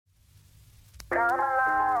Come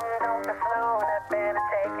along, don't be slow, let baby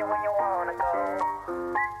take you where you wanna go.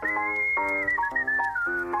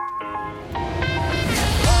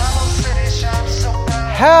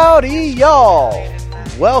 Howdy, y'all!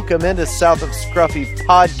 Welcome into South of Scruffy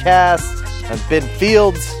Podcast. I'm Ben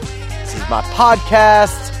Fields. This is my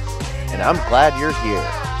podcast, and I'm glad you're here.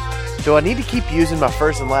 Do I need to keep using my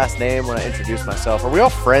first and last name when I introduce myself? Are we all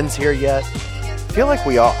friends here yet? I feel like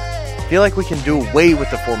we are. I feel like we can do away with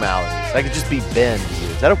the formalities. I could just be Ben to you.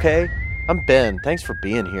 Is that okay? I'm Ben. Thanks for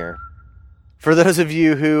being here. For those of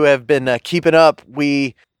you who have been keeping up,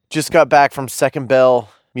 we just got back from Second Bell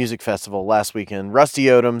Music Festival last weekend. Rusty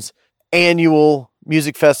Odom's annual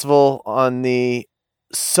music festival on the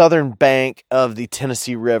southern bank of the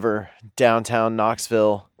Tennessee River, downtown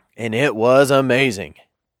Knoxville, and it was amazing.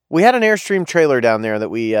 We had an Airstream trailer down there that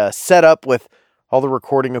we set up with all the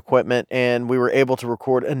recording equipment, and we were able to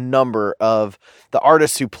record a number of the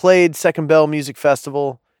artists who played Second Bell Music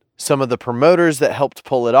Festival, some of the promoters that helped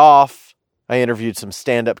pull it off. I interviewed some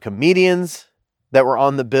stand-up comedians that were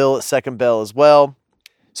on the bill at Second Bell as well.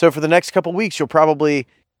 So for the next couple weeks, you'll probably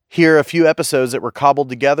hear a few episodes that were cobbled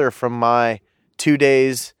together from my 2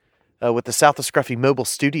 days with the South of Scruffy mobile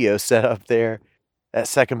studio set up there at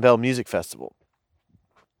Second Bell Music Festival.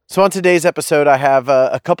 So on today's episode, I have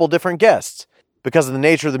a couple different guests. Because of the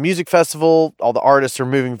nature of the music festival, all the artists are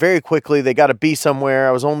moving very quickly. They got to be somewhere.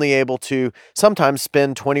 I was only able to sometimes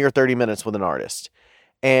spend 20 or 30 minutes with an artist.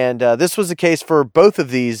 And this was the case for both of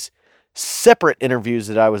these separate interviews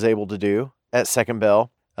that I was able to do at Second Bell.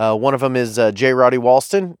 One of them is J. Roddy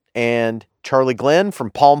Walston and Charlie Glenn from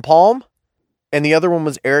Palm Palm. And the other one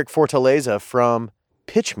was Eric Fortaleza from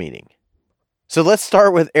Pitch Meeting. So let's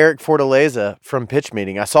start with Eric Fortaleza from Pitch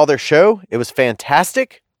Meeting. I saw their show. It was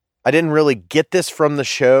fantastic. I didn't really get this from the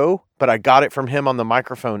show, but I got it from him on the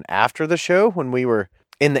microphone after the show when we were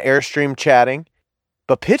in the Airstream chatting.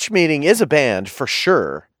 But Pitch Meeting is a band for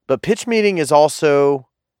sure. But Pitch Meeting is also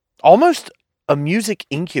almost a music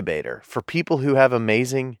incubator for people who have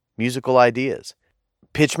amazing musical ideas.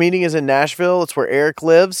 Pitch Meeting is in Nashville. It's where Eric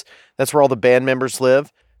lives. That's where all the band members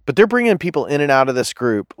live. But they're bringing people in and out of this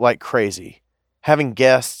group like crazy. Having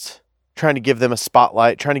guests, trying to give them a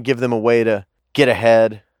spotlight, trying to give them a way to get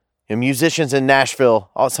ahead. And musicians in Nashville,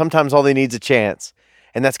 sometimes all they need is a chance.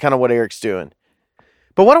 And that's kind of what Eric's doing.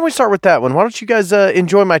 But why don't we start with that one? Why don't you guys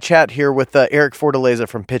enjoy my chat here with Eric Fortaleza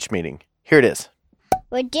from Pitch Meeting. Here it is.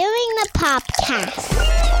 We're doing the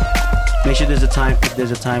podcast. Make sure there's a time. If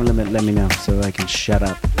there's a time limit, let me know so I can shut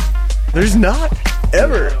up. There's not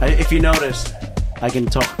ever. If you notice, I can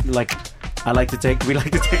talk like we like to take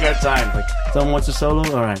our time. Like someone wants a solo,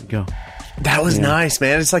 all right, go. That was nice,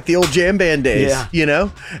 man. It's like the old jam band days, you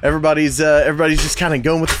know? Everybody's just kind of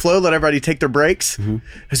going with the flow, let everybody take their breaks. Mm-hmm.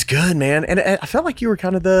 It was good, man. And I felt like you were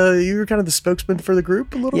kind of the spokesman for the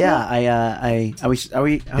group a little bit. Yeah, are we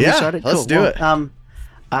started? Let's do it.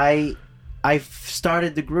 I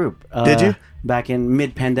started the group. Did you? Back in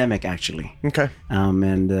mid-pandemic, actually. Okay.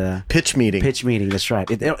 And Pitch Meeting. Pitch Meeting, that's right.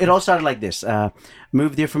 It all started like this.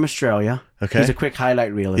 Moved there from Australia. Okay. Here's a quick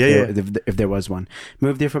highlight reel if there was one.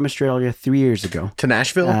 Moved there from Australia 3 years ago. To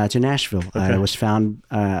Nashville? To Nashville. Okay. I was found,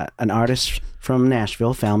 an artist from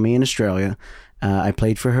Nashville found me in Australia. I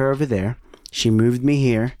played for her over there. She moved me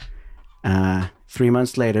here. 3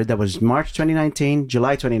 months later, that was March 2019,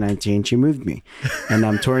 July 2019, she moved me. And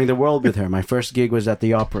I'm touring the world with her. My first gig was at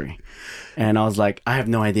the Opry. And I was like, I have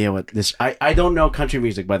no idea what this... I don't know country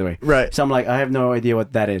music, by the way. Right. So I'm like, I have no idea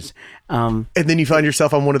what that is. And then you find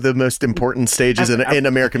yourself on one of the most important stages in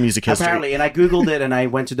American music history. Apparently. And I Googled it and I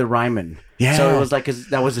went to the Ryman. Yeah. So it was like, 'cause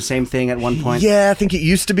that was the same thing at one point. Yeah, I think it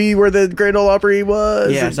used to be where the Great Ole Opry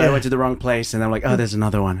was. Yeah, so I went to the wrong place and I'm like, oh, there's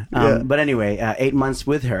another one. But anyway, 8 months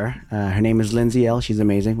with her. Her name is Lindsay L. She's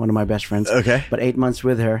amazing. One of my best friends. Okay. But 8 months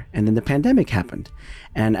with her. And then the pandemic happened.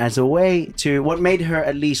 And as a way to... What made her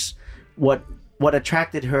at least... What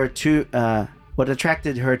attracted her to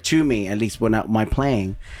me, at least when my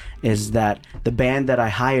playing, is that the band that I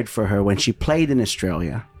hired for her when she played in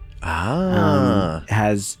Australia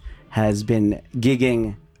has been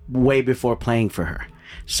gigging way before playing for her.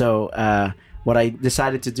 So what I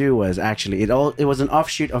decided to do was actually it was an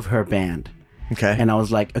offshoot of her band. Okay. And I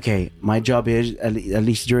was like, okay, my job is at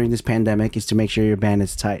least during this pandemic is to make sure your band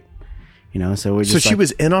is tight. You know, so we're just she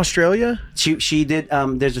was in Australia? She did.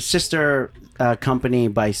 There's a sister company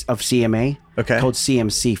of CMA called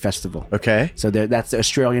CMC Festival. Okay. So that's the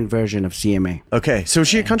Australian version of CMA. Okay. So was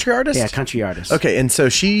she a country artist? Yeah, country artist. Okay, and so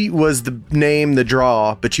she was the name, the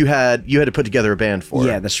draw, but you had to put together a band for her.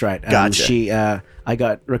 Yeah, that's right. Gotcha. I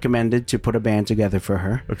got recommended to put a band together for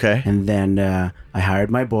her. Okay. And then I hired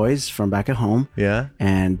my boys from back at home. Yeah.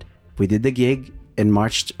 And We did the gig in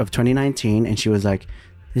March of 2019, and she was like,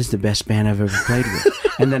 "This is the best band I've ever played with."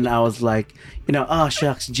 And then I was like, "Oh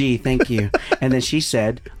shucks, gee, thank you." And then she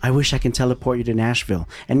said, "I wish I can teleport you to Nashville."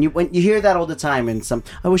 And when you hear that all the time, and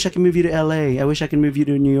I wish I could move you to LA. I wish I could move you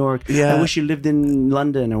to New York. Yeah. I wish you lived in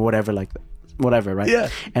London or whatever, whatever, right? Yeah.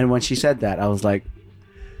 And when she said that, I was like,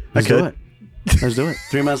 "Let's could. do it. Let's do it."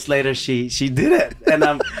 3 months later, she did it, and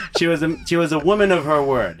she was a woman of her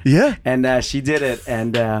word. Yeah. And she did it,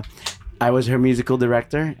 and I was her musical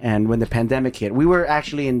director. And when the pandemic hit, we were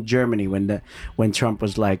actually in Germany when Trump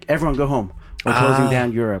was like, "Everyone go home. We're closing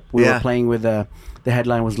down Europe." We were playing with the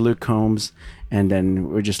headline was Luke Combs, and then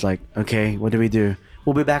we're just like, "Okay, what do we do?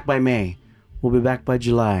 We'll be back by May. We'll be back by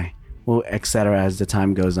July." Well, etc. As the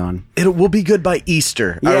time goes on, We'll be good by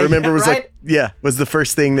Easter. Yeah, I remember it was right? was the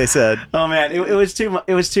first thing they said. Oh man, it was too much.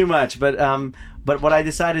 It was too much. But what I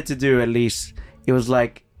decided to do, at least, it was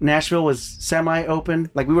like Nashville was semi-open.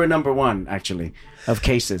 Like we were number one actually of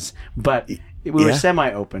cases, but we were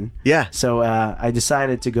semi-open. Yeah. So I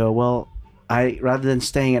decided to go. Well, rather than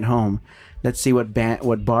staying at home, let's see what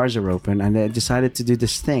bars are open, and I decided to do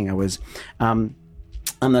this thing.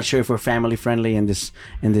 I'm not sure if we're family friendly in this.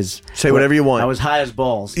 Say whatever you want. I was high as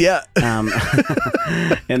balls. Yeah.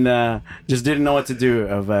 And just didn't know what to do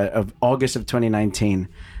of August of 2019,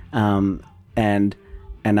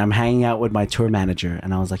 and I'm hanging out with my tour manager,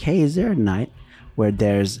 and I was like, "Hey, is there a night where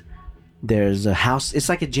there's a house? It's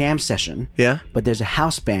like a jam session. Yeah. But there's a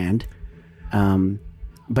house band,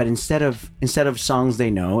 but instead of songs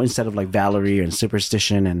they know, instead of like Valerie and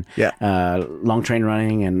Superstition and Long Train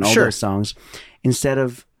Running and all those songs, instead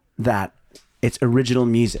of that, it's original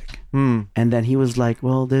music." And then he was like,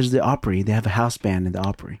 "Well, there's the Opry. They have a house band in the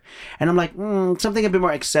Opry." And I'm like, something a bit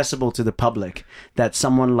more accessible to the public, that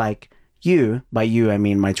someone like you, by you I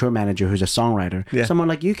mean my tour manager who's a songwriter, someone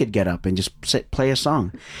like you could get up and just play a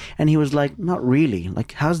song. And he was like, "Not really.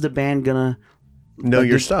 Like, how's the band gonna know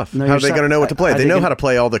your stuff? How are they going to know what to play? They know how to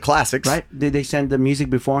play all the classics." Right? Did they send the music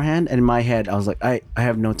beforehand? And in my head, I was like, I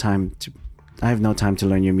have no time to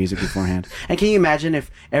learn your music beforehand. And can you imagine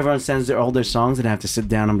if everyone sends all their songs and I have to sit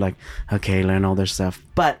down? I'm like, okay, learn all their stuff.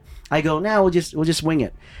 But I go, "Now we'll just wing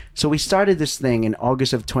it." So we started this thing in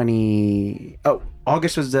August of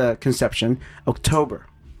August was the conception. October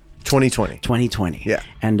 2020. Yeah.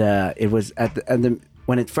 And it was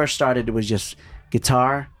when it first started, it was just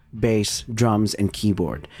guitar, bass, drums, and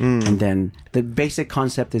keyboard. And then the basic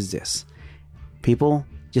concept is this: people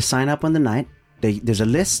just sign up on the night. There's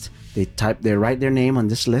a list. They write their name on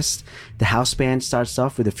this list. The house band starts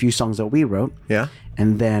off with a few songs that we wrote. Yeah.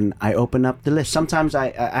 And then I open up the list. Sometimes I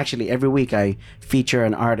actually, every week I feature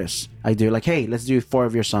an artist. I do like, "Hey, let's do 4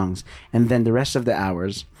 of your songs." And then the rest of the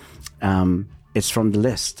hours, it's from the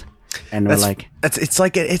list. And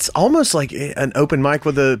it's almost like an open mic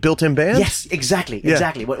with a built-in band. Yes, exactly.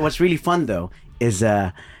 What's really fun though is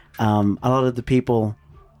a lot of the people,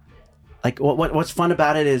 like what's fun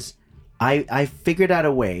about it is I figured out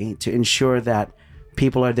a way to ensure that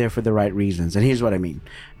people are there for the right reasons. And here's what I mean.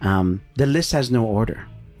 The list has no order.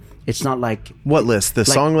 It's not like... What list? The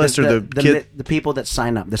song list or the people that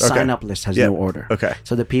sign up. The sign-up list has no order. Okay.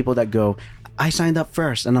 So the people that go, "I signed up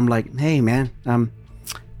first," and I'm like, "Hey, man,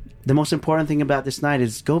 the most important thing about this night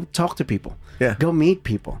is go talk to people. Yeah. Go meet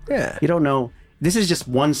people. Yeah. You don't know. This is just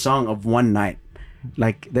one song of one night.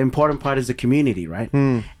 Like, the important part is the community, right?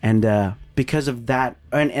 And because of that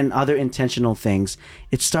and other intentional things,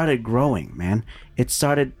 it started growing, man.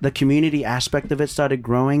 The community aspect of it started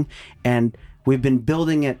growing, and we've been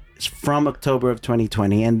building it from October of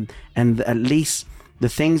 2020. And at least the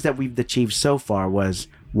things that we've achieved so far was,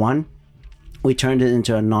 one, we turned it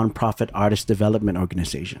into a non-profit artist development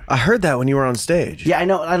organization. I heard that when you were on stage. Yeah, I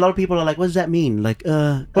know. A lot of people are like, "What does that mean?" Like,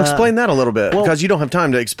 well, explain that a little bit, because you don't have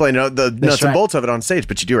time to explain the nuts and bolts of it on stage,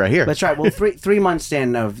 but you do right here. That's right. Well, 3 months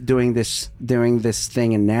in of doing this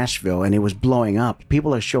thing in Nashville, and it was blowing up.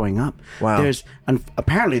 People are showing up. Wow.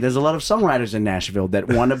 Apparently there's a lot of songwriters in Nashville that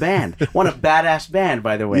want a band, want a badass band,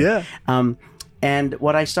 by the way. Yeah. And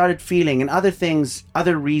what I started feeling, and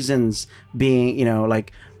other reasons being,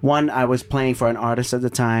 like, one, I was playing for an artist at the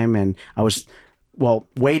time, and I was,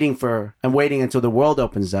 waiting until the world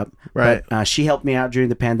opens up. Right. But she helped me out during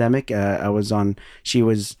the pandemic. She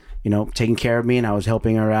was, taking care of me, and I was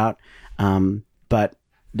helping her out. But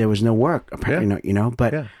there was no work, apparently,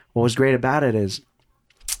 But what was great about it is,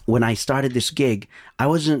 when I started this gig, I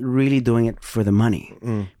wasn't really doing it for the money,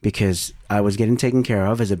 because I was getting taken care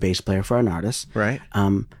of as a bass player for an artist. Right.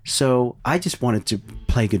 So I just wanted to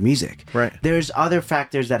play good music. Right. There's other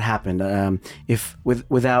factors that happened.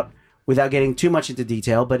 Without getting too much into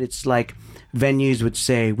detail, but it's like venues would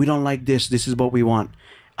say, "We don't like this. This is what we want."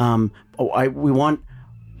 We're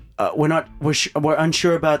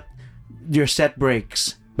unsure about your set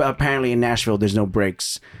breaks. But apparently in Nashville, there's no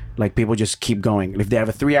breaks. Like, people just keep going. If they have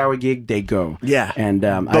a 3-hour gig, they go. Yeah. And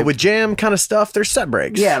but with jam kind of stuff, there's set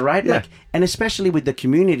breaks. yeah, right. Yeah. Like, and especially with the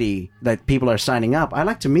community that people are signing up, I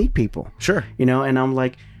like to meet people. Sure. You know, and I'm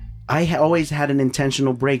like, I always had an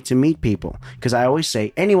intentional break to meet people because I always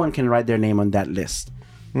say anyone can write their name on that list.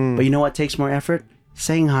 But you know what takes more effort?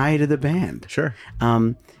 Saying hi to the band. Sure.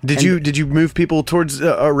 Did you move people towards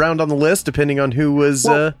around on the list depending on who was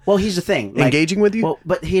well, here's the thing. Like, engaging with you? Well,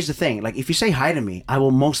 but here's the thing. Like, if you say hi to me, I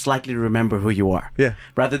will most likely remember who you are. Yeah.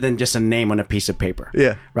 Rather than just a name on a piece of paper.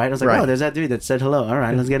 Yeah. Right? I was like, Right. oh, there's that dude that said hello. All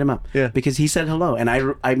right, let's get him up. Yeah. Because he said hello, and I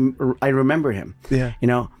remember him. Yeah. You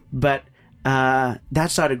know, but that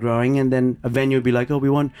started growing, and then a venue would be like, oh, we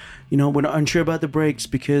want, you know, we're not unsure about the breaks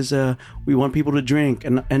because we want people to drink.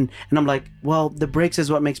 And I'm like, well, the breaks is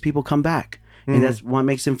what makes people come back. And that's what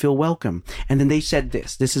makes them feel welcome. And then they said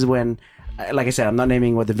this. This is when, like I said, I'm not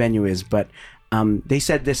naming what the venue is, but they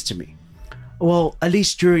said this to me. Well, at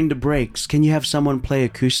least during the breaks, can you have someone play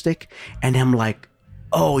acoustic? And I'm like,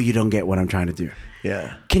 oh, you don't get what I'm trying to do.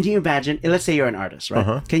 Yeah. Can you imagine? Let's say you're an artist,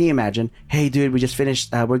 right? Can you imagine? Hey, dude, we just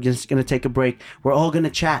finished. We're just going to take a break. We're all going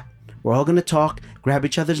to chat. We're all going to talk, grab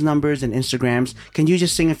each other's numbers and Instagrams. Can you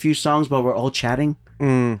just sing a few songs while we're all chatting?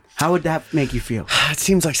 How would that make you feel? It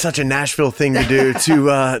seems like such a Nashville thing to do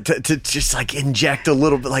to just like inject a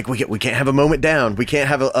little bit. Like we can't have a moment down. We can't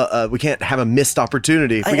have a missed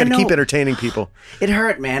opportunity. We got to keep entertaining people. It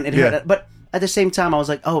hurt, man. It hurt. But at the same time, I was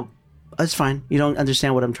like, oh, that's fine. You don't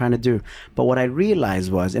understand what I'm trying to do. But what I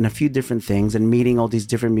realized was in a few different things and meeting all these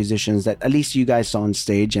different musicians that at least you guys saw on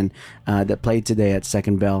stage and that played today at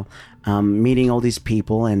Second Bell, meeting all these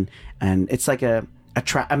people and it's like a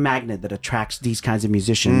magnet that attracts these kinds of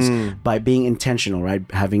musicians by being intentional, right?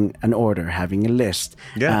 Having an order, having a list,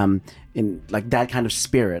 in like that kind of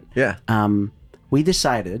spirit. Yeah. We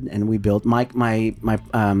decided, and we built my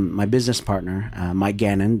business partner, Mike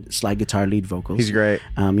Gannon, slide guitar, lead vocals. He's great.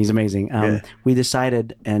 He's amazing. We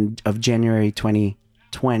decided of January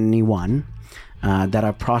 2021 that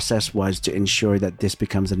our process was to ensure that this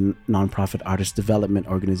becomes a nonprofit artist development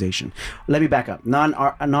organization. Let me back up. A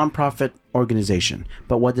nonprofit organization.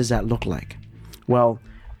 But what does that look like? Well,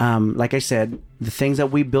 like I said, the things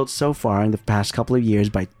that we built so far in the past couple of years,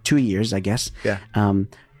 by 2 years, I guess. Yeah.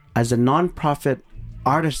 As a nonprofit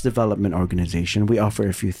artist development organization, we offer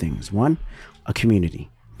a few things. One, a community.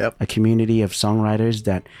 Yep. A community of songwriters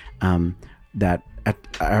that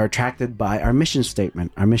are attracted by our mission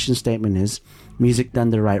statement. Our mission statement is music done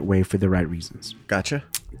the right way for the right reasons. Gotcha.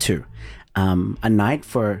 2, a night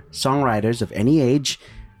for songwriters of any age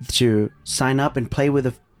to sign up and play with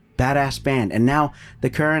a badass band. And now the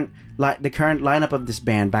current lineup of this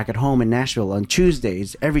band back at home in Nashville on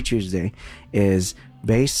Tuesdays, every Tuesday, is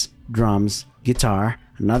bass, drums, guitar,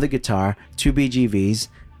 another guitar, 2 BGVs,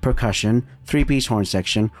 percussion, 3-piece horn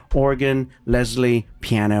section, organ, Leslie,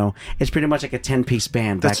 piano. It's pretty much like a 10-piece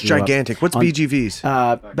band. That's gigantic. What's BGVs?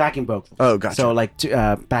 Backing vocals. Oh, gotcha. So like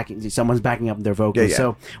someone's backing up their vocals. Yeah.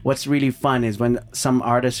 So what's really fun is when some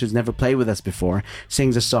artist who's never played with us before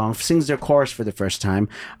sings a song, sings their chorus for the first time,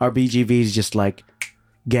 our BGVs just like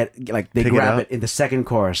they grab it in the second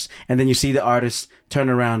chorus, and then you see the artist turn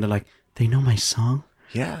around and like, they know my song?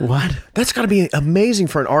 Yeah. What? That's got to be amazing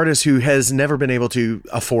for an artist who has never been able to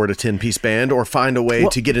afford a 10-piece band or find a way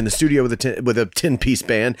to get in the studio with a 10-piece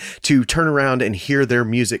band to turn around and hear their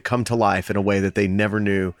music come to life in a way that they never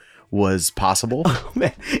knew was possible. Oh,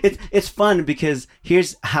 man. It's fun because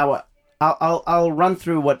here's how I'll run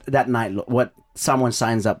through what that night, what someone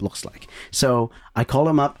signs up looks like. So I call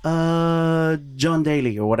him up, John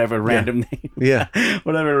Daly or whatever random name. Yeah.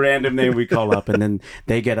 Whatever random name we call up. And then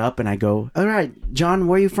they get up and I go, all right, John,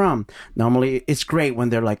 where are you from? Normally it's great when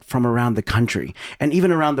they're like from around the country. And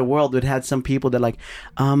even around the world, we've had some people that like,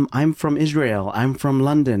 I'm from Israel. I'm from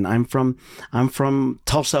London. I'm from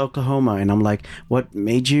Tulsa, Oklahoma. And I'm like,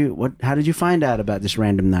 how did you find out about this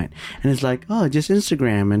random night? And it's like, oh, just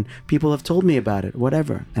Instagram and people have told me about it,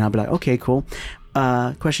 whatever. And I'll be like, okay, cool.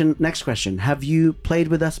 Next question. Have you played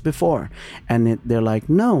with us before? And they're like,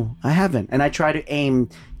 no, I haven't. And I try to aim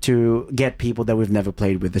to get people that we've never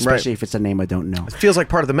played with, especially if it's a name I don't know. It feels like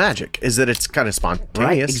part of the magic is that it's kind of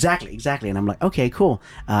spontaneous. Right, exactly. And I'm like, okay, cool.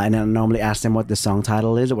 And I normally ask them what the song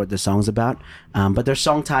title is or what the song's about. But their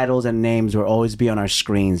song titles and names will always be on our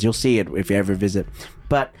screens. You'll see it if you ever visit.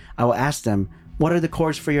 But I will ask them, what are the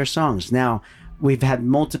chords for your songs? Now, we've had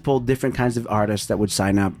multiple different kinds of artists that would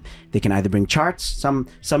sign up. They can either bring charts, some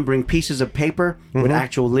bring pieces of paper with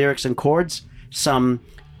actual lyrics and chords. Some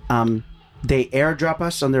they airdrop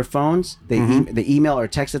us on their phones. They they email or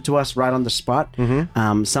text it to us right on the spot.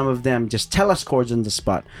 Some of them just tell us chords on the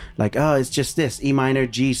spot, like, oh, it's just this E minor,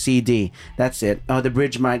 G, C, D. That's it. Oh, the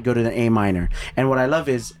bridge might go to the A minor. And what I love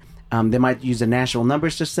is they might use a national number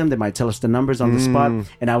system. They might tell us the numbers on the spot,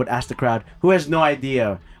 and I would ask the crowd who has no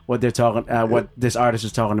idea what they're talking, what this artist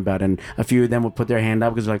is talking about, and a few of them would put their hand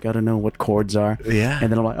up because like, I don't know what chords are. Yeah.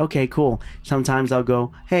 And then I'm like, okay, cool. Sometimes I'll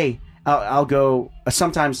go, hey. I'll go.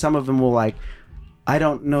 Sometimes some of them will like, I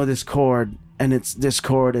don't know this chord, and it's this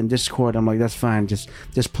chord and this chord. I'm like, that's fine. Just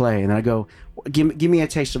play. And I go, give me a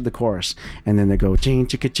taste of the chorus. And then they go, ching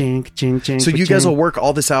chicka ching ching ching. So you guys will work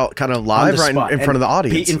all this out kind of live right in front of the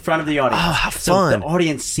audience. In front of the audience. Oh, how So fun! the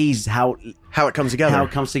audience sees how it comes together.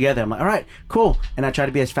 I'm like, all right, cool. And I try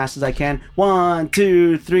to be as fast as I can. 1,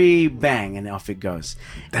 2, 3, bang, and off it goes.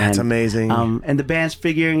 That's amazing. And the band's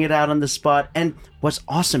figuring it out on the spot. And what's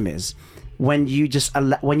awesome is when you just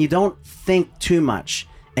when you don't think too much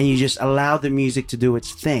and you just allow the music to do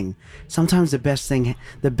its thing, sometimes the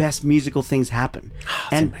best musical things happen.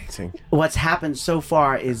 That's amazing. What's happened so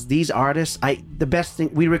far is these artists, the best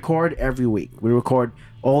thing, we record every week. We record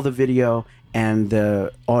all the video and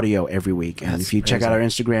the audio every week. And if you check out our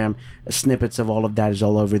Instagram, snippets of all of that is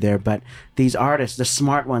all over there. But these artists, the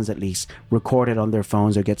smart ones at least, record it on their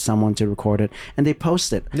phones or get someone to record it, and they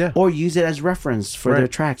post it or use it as reference for their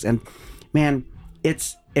tracks. And man,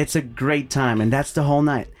 it's a great time, and that's the whole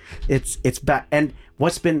night. It's back. And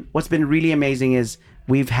what's been really amazing is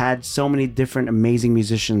we've had so many different amazing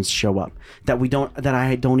musicians show up that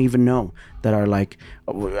I don't even know, that are like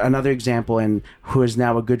another example, and who is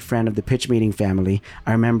now a good friend of the Pitch Meeting family.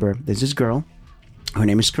 I remember there's this girl, her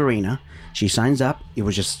name is Karina. She signs up. It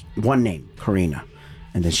was just one name, Karina.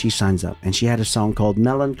 And then she signs up, and she had a song called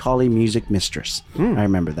Melancholy Music Mistress. I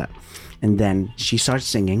remember that. And then she starts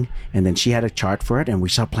singing, and then she had a chart for it, and we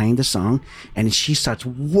start playing the song, and she starts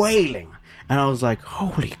wailing. And I was like,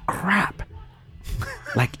 holy crap.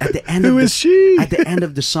 Like at the end Who is she? At the end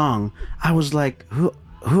of the song, I was like, who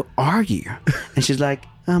are you? And she's like,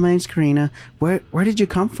 oh, my name's Karina. Where did you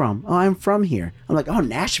come from? Oh, I'm from here. I'm like, oh,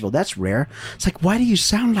 Nashville, that's rare. It's like, why do you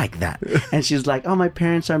sound like that? And she's like, oh, my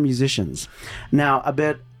parents are musicians. Now,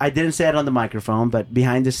 I didn't say it on the microphone, but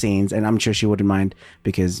behind the scenes, and I'm sure she wouldn't mind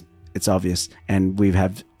because it's obvious, and we've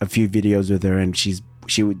had a few videos with her, and she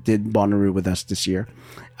did Bonnaroo with us this year.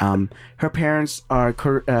 Her parents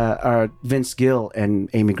are Vince Gill and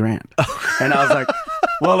Amy Grant, and I was like,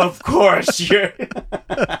 well, of course you're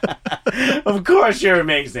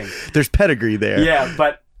amazing. There's pedigree there. Yeah,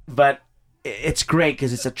 but it's great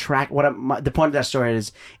because it's the point of that story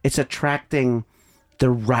is it's attracting the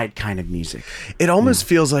right kind of music. It almost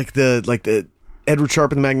feels like the Edward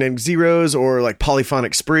Sharpe and the Magnetic Zeros, or like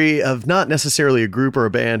Polyphonic Spree, of not necessarily a group or a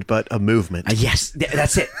band, but a movement. Yes,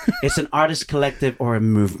 that's it. It's an artist collective or a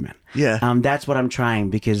movement. Yeah. That's what I'm trying,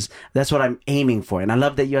 because that's what I'm aiming for. And I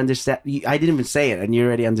love that you understand. I didn't even say it, and you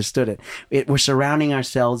already understood it. We're surrounding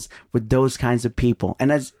ourselves with those kinds of people.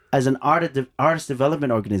 And as an artist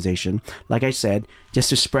development organization, like I said, just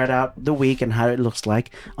to spread out the week and how it looks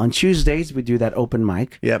like, on Tuesdays we do that open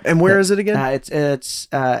mic. Yeah. And where is it again? It's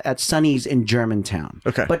at Sunny's in Germantown.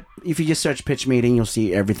 Okay. But if you just search Pitch Meeting, you'll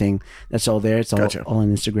see everything that's all there. It's all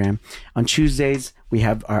on Instagram. On Tuesdays, we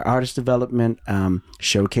have our artist development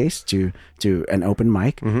showcase to an open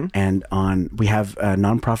mic, and we have a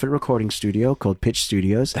nonprofit recording studio called Pitch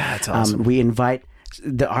Studios. That's awesome. We invite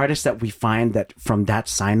the artists that we find that from that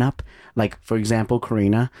sign up, like for example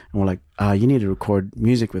Karina, and we're like, you need to record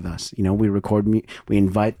music with us. You know, we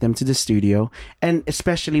invite them to the studio, and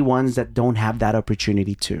especially ones that don't have that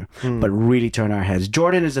opportunity to, but really turn our heads.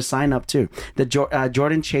 Jordan is a sign up too. The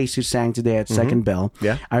Jordan Chase, who sang today at Second Bell.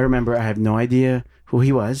 Yeah, I remember. I have no idea who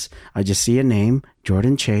he was. I just see a name,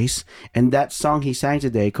 Jordan Chase, and that song he sang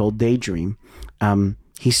today called Daydream.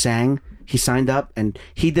 He signed up, and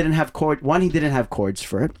he didn't have chords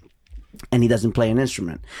for it, and he doesn't play an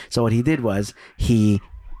instrument. So what he did was he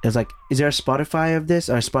was like, is there a Spotify of this,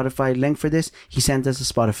 or a Spotify link for this? He sent us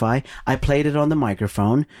a Spotify. I played it on the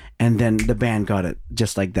microphone, and then the band got it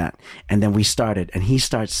just like that. And then we started, and he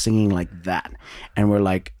starts singing like that. And we're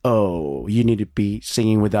like, oh, you need to be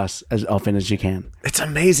singing with us as often as you can. It's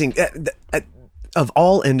amazing. Of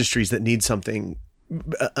all industries that need something,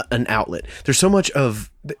 an outlet, there's so much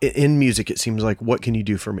in music. It seems like, what can you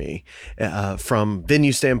do for me, from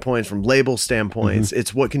venue standpoints, from label standpoints?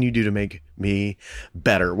 It's what can you do to make me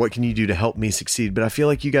better? What can you do to help me succeed? But I feel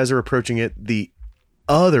like you guys are approaching it the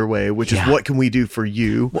other way, which is Yeah. what can we do for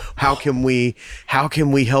you? How can we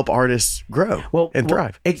help artists grow and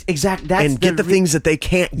thrive Exactly. That's and get the things that they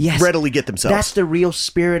can't readily get themselves? That's the real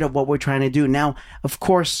spirit of what we're trying to do. Now, of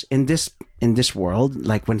course, in this world,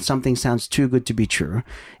 like when something sounds too good to be true,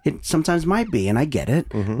 it sometimes might be, and I get it.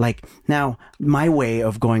 Mm-hmm. Like now, my way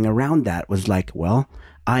of going around that was like, well,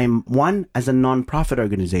 I'm one, as a non-profit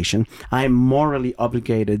organization, I am morally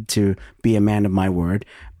obligated to be a man of my word,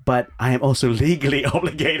 but I am also legally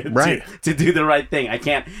obligated to do the right thing. I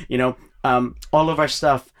can't, all of our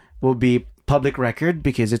stuff will be public record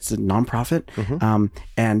because it's a nonprofit,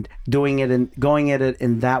 and going at it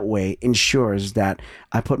in that way ensures that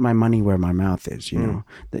I put my money where my mouth is.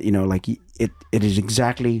 Like it is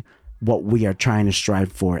exactly what we are trying to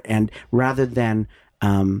strive for, and rather than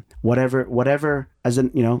whatever as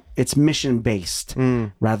in it's mission based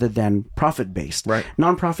rather than profit based. Right.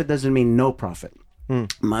 Nonprofit doesn't mean no profit.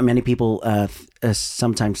 Many people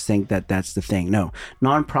sometimes think that that's the thing. No,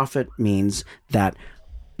 nonprofit means that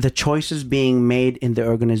the choices being made in the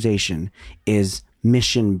organization is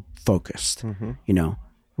mission focused,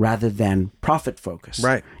 rather than profit focused.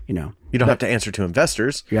 Right. You don't have to answer to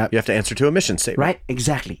investors. Yep. You have to answer to a mission statement. Right.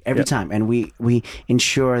 Exactly. Every time. And we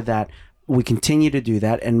ensure that we continue to do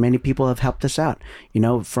that, and many people have helped us out.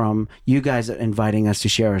 From you guys inviting us to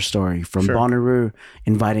share our story, from Bonnaroo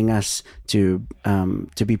inviting us to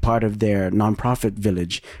be part of their nonprofit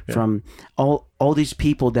village, from all these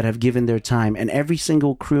people that have given their time, and every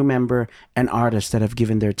single crew member and artist that have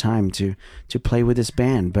given their time to play with this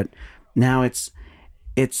band. But now it's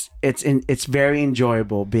very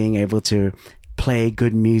enjoyable being able to play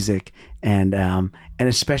good music, and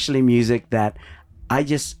especially music that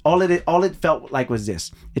all it felt like was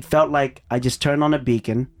this. It felt like I just turned on a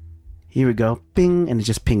beacon. Here we go, bing, and it's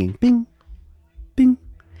just pinging, bing, bing,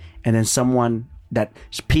 and then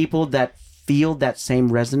people that feel that same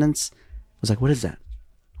resonance was like, what is that?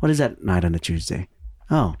 What is that night on a Tuesday?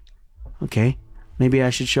 Oh, okay, maybe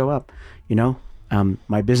I should show up.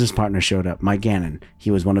 My business partner showed up, Mike Gannon.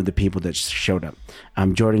 He was one of the people that showed up.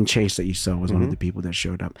 Jordan Chase that you saw was one of the people that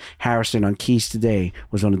showed up. Harrison on keys today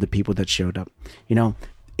was one of the people that showed up.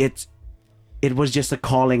 It was just a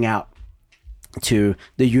calling out to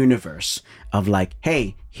the universe of like,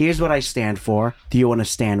 hey, here's what I stand for. Do you want to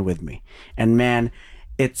stand with me? And man,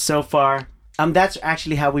 it's so far... that's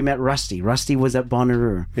actually how we met Rusty. Rusty was at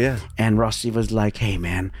Bonnaroo. Yeah. And Rusty was like, hey,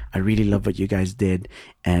 man, I really love what you guys did.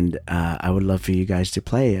 And I would love for you guys to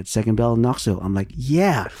play at Second Bell in Knoxville. I'm like,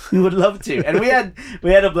 yeah, we would love to. And we had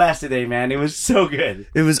a blast today, man. It was so good.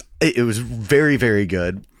 It was very, very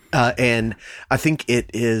good. And I think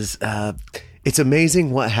it is... it's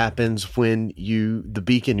amazing what happens when the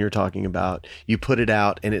beacon you're talking about, you put it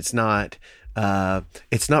out, and it's not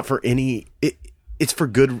for any... It's for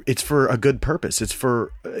good. It's for a good purpose. It's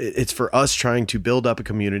for us trying to build up a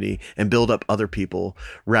community and build up other people,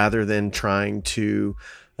 rather than trying to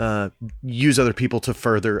use other people to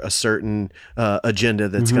further a certain agenda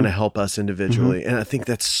that's going to help us individually. And I think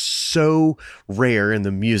that's so rare in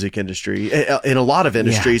the music industry, in a lot of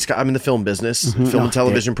industries. I'm in the film business, film and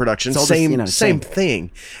television production. Same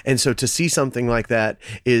thing. And so to see something like that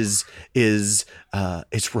is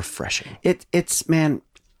it's refreshing.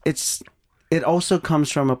 It also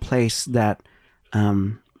comes from a place that,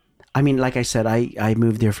 like I said, I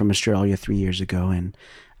moved there from Australia 3 years ago, and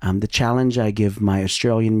the challenge I give my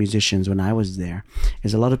Australian musicians when I was there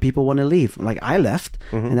is a lot of people want to leave. Like I left,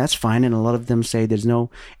 and that's fine, and a lot of them say there's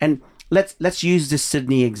no. And let's use this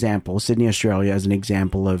Sydney example, Sydney, Australia, as an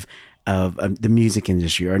example of the music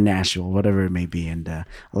industry, or Nashville, whatever it may be. And a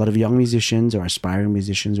lot of young musicians or aspiring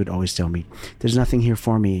musicians would always tell me, there's nothing here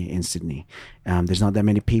for me in Sydney. There's not that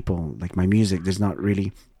many people like my music. There's not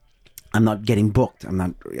really, I'm not getting booked. I'm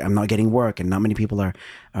not getting work, and not many people are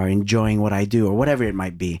enjoying what I do, or whatever it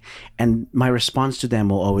might be. And my response to them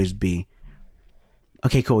will always be,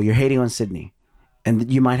 okay, cool. You're hating on Sydney,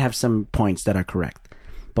 and you might have some points that are correct,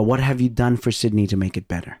 but what have you done for Sydney to make it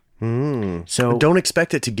better? So don't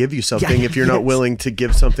expect it to give you something if you're not willing to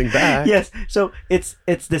give something back. Yes. So it's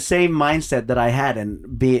the same mindset that I had,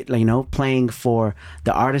 and be it, playing for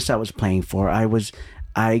the artist I was playing for,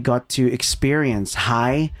 I got to experience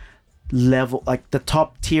high level, like the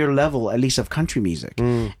top tier level, at least of country music.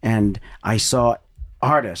 And I saw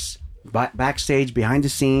artists backstage, behind the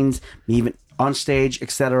scenes, even on stage,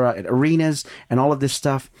 etc., at arenas and all of this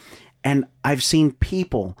stuff. And I've seen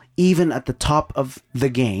people, even at the top of the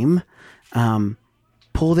game,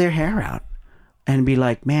 pull their hair out and be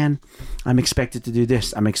like, man, I'm expected to do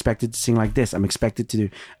this. I'm expected to sing like this. I'm expected to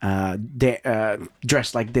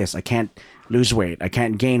dress like this. I can't lose weight. I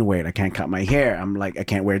can't gain weight. I can't cut my hair. I'm like, I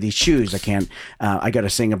can't wear these shoes. I can't, I got to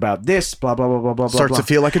sing about this, blah, blah, blah, blah, blah, Starts blah. to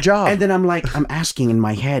feel like a job. And then I'm like, I'm asking in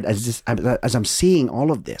my head as I'm seeing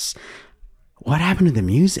all of this, what happened to the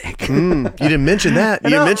music? You didn't mention that.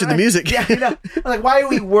 You didn't mention the music. Yeah, like, why are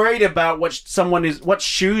we worried about what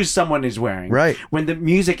shoes someone is wearing? Right. When the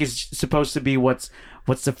music is supposed to be what's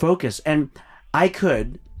the focus. And I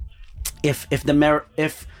could, if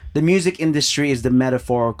the music industry is the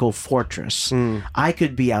metaphorical fortress, I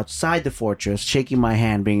could be outside the fortress, shaking my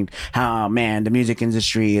hand, being, oh man, the music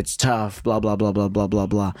industry, it's tough, blah blah blah blah blah blah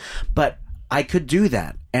blah. But I could do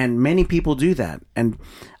that, and many people do that, and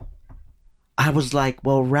I was like,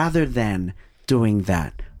 well, rather than doing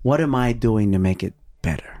that, what am I doing to make it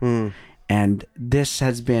better? And this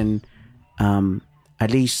has been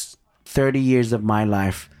at least 30 years of my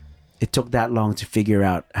life. It took that long to figure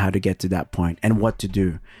out how to get to that point and what to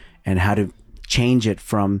do and how to change it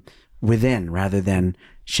from within rather than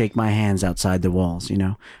shake my hands outside the walls. You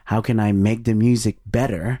know, how can I make the music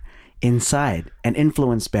better inside and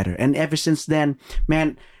influence better? And ever since then,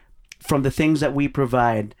 man, from the things that we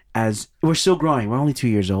provide, as we're still growing, we're only 2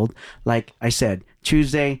 years old. Like I said,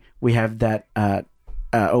 Tuesday we have that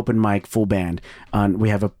open mic full band. We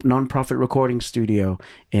have a nonprofit recording studio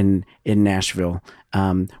in Nashville.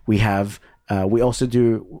 We also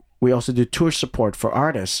do tour support for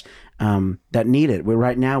artists that need it.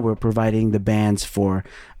 Right now we're providing the bands for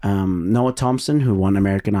Noah Thompson, who won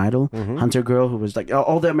American Idol, Hunter Girl, who was like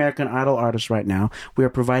all the American Idol artists right now. We are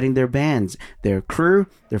providing their bands, their crew,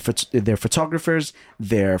 their photographers,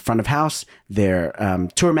 their front of house, their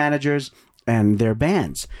tour managers, and their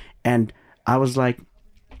bands. And I was like,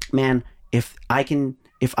 man, if I can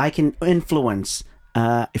influence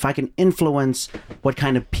what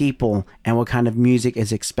kind of people and what kind of music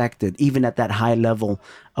is expected, even at that high level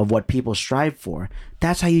of what people strive for,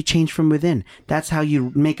 that's how you change from within. That's how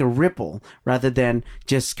you make a ripple rather than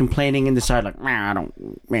just complaining in the side like, man,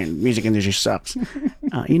 music industry sucks.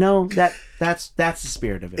 You know, that's the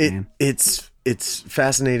spirit of it, man. It's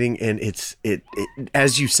fascinating, and it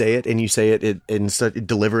as you say it, and you say it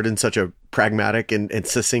delivered in such a pragmatic and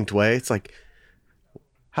succinct way. It's like,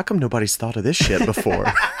 how come nobody's thought of this shit before?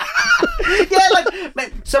 Yeah, like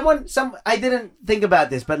man, I didn't think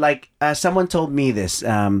about this, but like someone told me this.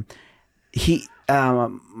 My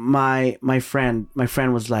friend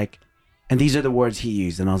was like, and these are the words he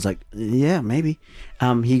used, and I was like, yeah, maybe.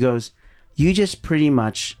 He goes, you just pretty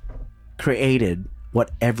much created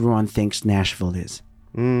what everyone thinks Nashville is.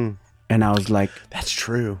 And I was like, that's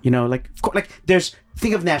true. You know, like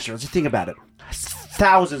think of Nashville. Just think about it.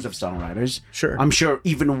 Thousands of songwriters. Sure. I'm sure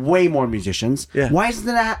even way more musicians. Yeah. Why isn't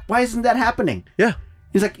that happening? Yeah.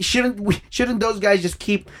 He's like, shouldn't those guys just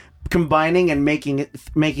keep combining and making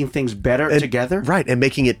things better together? Right. And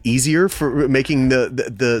making it easier, for making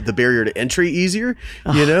the barrier to entry easier,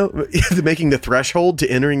 you know, making the threshold to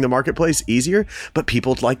entering the marketplace easier. But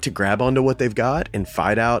people like to grab onto what they've got and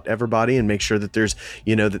fight out everybody and make sure that there's,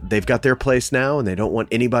 you know, that they've got their place now and they don't want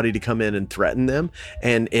anybody to come in and threaten them.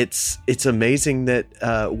 And it's amazing that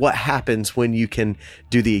what happens when you can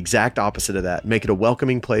do the exact opposite of that, make it a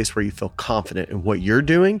welcoming place where you feel confident in what you're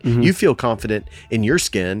doing. You feel confident in your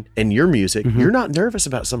skin and your music. You're not nervous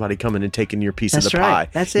about somebody coming and taking your piece of the pie.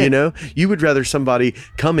 That's it. You know, you would rather somebody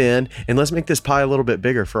come in and let's make this pie a little bit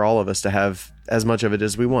bigger for all of us to have as much of it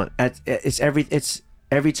as we want. It's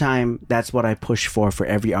every time. That's what I push for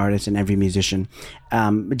every artist and every musician.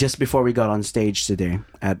 Just before we got on stage today,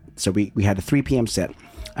 so we had a 3 p.m. set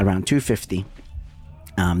around 2:50.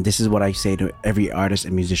 This is what I say to every artist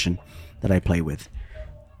and musician that I play with.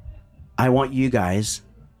 I want you guys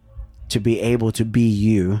to be able to be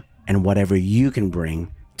you and whatever you can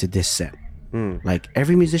bring to this set. Like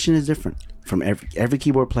every musician is different. From every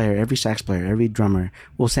keyboard player, every sax player, every drummer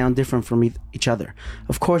will sound different from each other.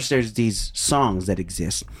 Of course, there's these songs that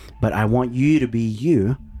exist, but I want you to be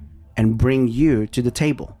you and bring you to the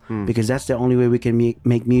table because that's the only way we can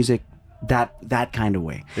make music that kind of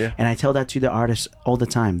way. Yeah. And I tell that to the artists all the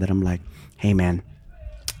time, that I'm like, hey man,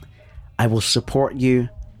 I will support you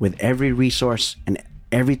with every resource and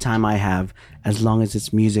every time I have, as long as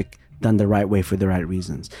it's music done the right way for the right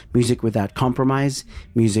reasons. Music without compromise,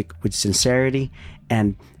 music with sincerity,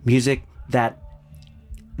 and music that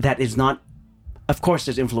is not, of course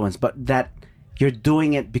there's influence, but that you're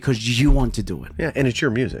doing it because you want to do it. Yeah, and it's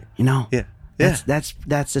your music. You know? Yeah.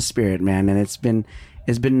 That's the spirit, man. And it's been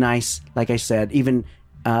nice, like I said, even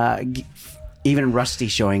Rusty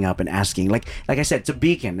showing up and asking, like I said, it's a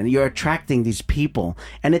beacon, and you're attracting these people,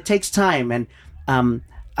 and it takes time. And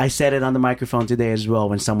I said it on the microphone today as well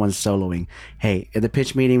when someone's soloing. Hey, at the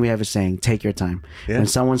pitch meeting, we have a saying, take your time. Yeah. When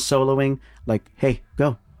someone's soloing, like, hey,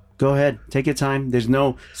 go ahead, take your time. There's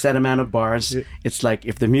no set amount of bars. Yeah. It's like,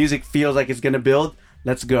 if the music feels like it's going to build,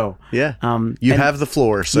 let's go. Yeah. You have the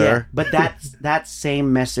floor, sir. Yeah, but that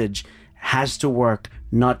same message has to work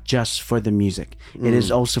not just for the music. It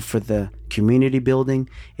is also for the community building.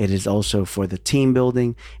 It is also for the team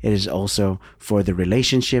building. It is also for the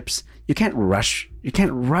relationships. You can't rush. You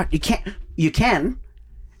can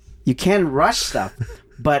rush stuff,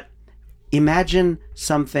 but imagine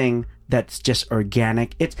something that's just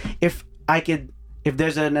organic. If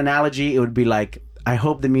there's an analogy, it would be like, I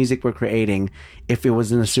hope the music we're creating, if it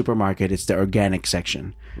was in a supermarket, it's the organic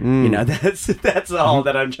section. You know, that's all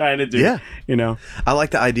that I'm trying to do. Yeah. You know, I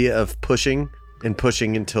like the idea of pushing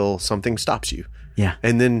until something stops you. Yeah.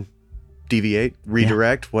 And then deviate,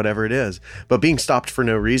 redirect, whatever it is. But being stopped for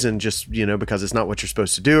no reason, just, because it's not what you're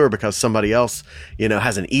supposed to do, or because somebody else,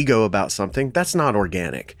 has an ego about something, that's not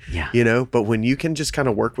organic. Yeah. But when you can just kind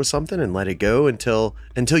of work with something and let it go until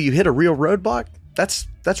you hit a real roadblock, that's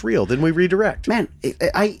real. Then we redirect. Man,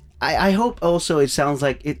 I hope also it sounds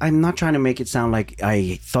like I'm not trying to make it sound like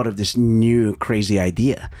I thought of this new crazy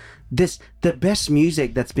idea. The best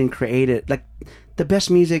music that's been created, like the best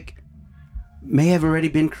music may have already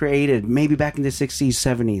been created maybe back in the 60s,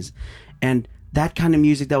 70s. And that kind of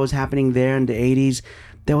music that was happening there in the 80s,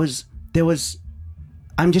 there was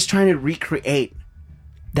I'm just trying to recreate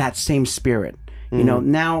that same spirit.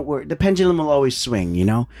 Now the pendulum will always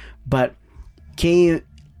swing, but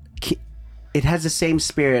it has the same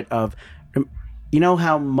spirit of,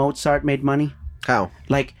 how Mozart made money? How?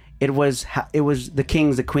 Like it was the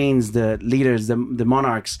kings, the queens, the leaders, the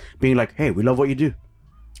monarchs being like, hey, we love what you do.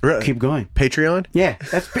 Really? Keep going. Patreon? Yeah,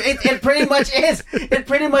 it pretty much is. It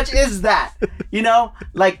pretty much is that.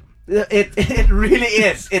 Like it really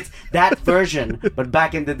is. It's that version, but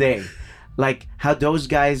back in the day, like how those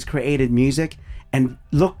guys created music, and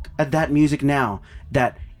look at that music now,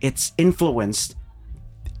 that it's influenced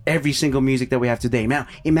every single music that we have today. Now,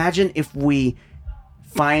 imagine if we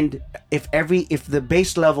if the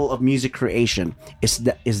base level of music creation is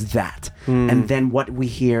that, and then what we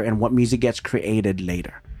hear and what music gets created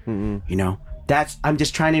later. I'm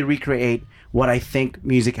just trying to recreate what I think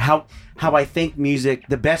music, how I think music,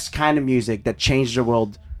 the best kind of music that changed the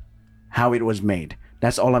world, how it was made.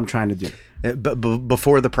 That's all I'm trying to do. But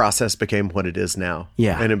before the process became what it is now.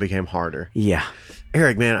 Yeah. And it became harder. Yeah.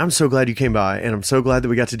 Eric, man, I'm so glad you came by, and I'm so glad that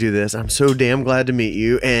we got to do this. I'm so damn glad to meet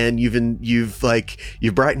you, and you've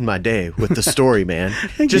brightened my day with the story, man.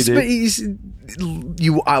 Thank you,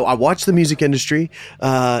 dude. I watch the music industry,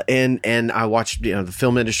 and I watch the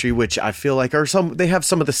film industry, which I feel like they have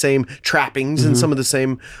some of the same trappings and some of the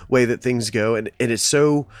same way that things go, and it's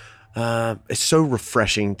so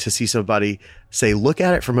refreshing to see somebody say, look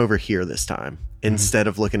at it from over here this time, instead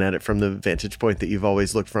of looking at it from the vantage point that you've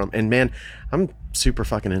always looked from. And man, I'm super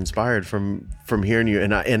fucking inspired from hearing you,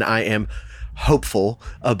 and I am hopeful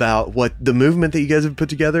about what the movement that you guys have put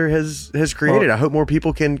together has created. I hope more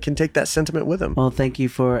people can take that sentiment with them. Well, thank you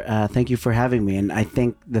for having me. And I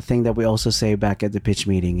think the thing that we also say back at the pitch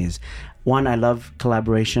meeting is, one, I love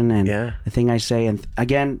collaboration, and the thing I say, and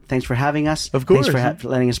again, thanks for having us. Of course. Thanks for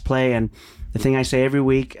letting us play. And the thing I say every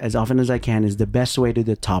week, as often as I can, is the best way to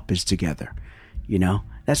the top is together.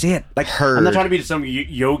 That's it. Like, I'm not trying to be some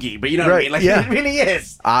yogi, but you know what I mean? Like, it really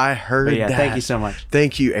is. I heard that. Thank you so much.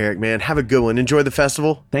 Thank you, Eric, man. Have a good one. Enjoy the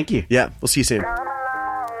festival. Thank you. Yeah, we'll see you soon.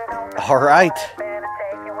 All right.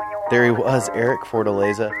 There he was, Eric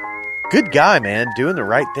Fortaleza. Good guy, man. Doing the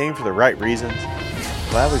right thing for the right reasons.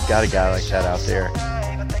 Glad we've got a guy like that out there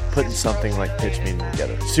putting something like Pitch Meeting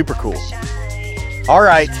together. Super cool. All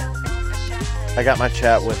right. I got my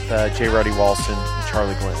chat with J. Ruddy Walston and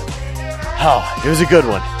Charlie Glenn. Oh, it was a good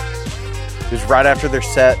one. It was right after their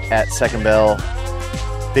set at Second Bell.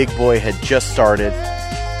 Big Boy had just started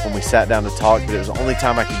when we sat down to talk, but it was the only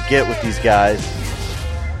time I could get with these guys.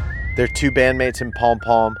 Their two bandmates in Pom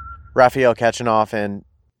Pom, Raphael Kachanoff and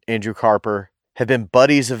Andrew Carper, have been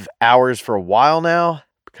buddies of ours for a while now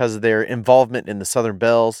because of their involvement in the Southern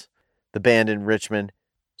Bells, the band in Richmond.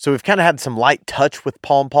 So we've kind of had some light touch with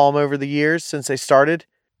Pom Pom over the years since they started,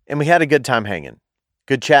 and we had a good time hanging.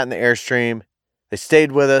 Good chat in the Airstream. They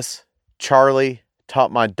stayed with us. Charlie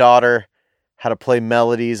taught my daughter how to play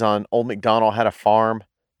melodies on Old MacDonald Had a Farm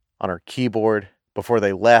on her keyboard before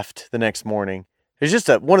they left the next morning. It was just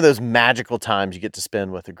one of those magical times you get to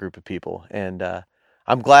spend with a group of people. And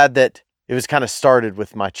I'm glad that it was kind of started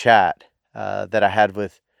with my chat that I had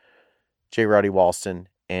with J. Ruddy Walston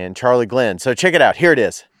and Charlie Glenn. So check it out. Here it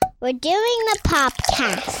is. We're doing the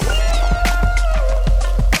podcast.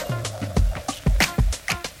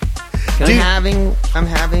 I'm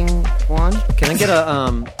having one. Can I get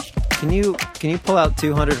a Can you pull out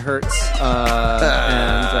 200 hertz?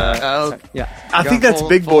 Yeah. I think that's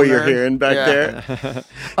Big Boy you're hearing back there.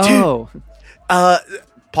 Oh.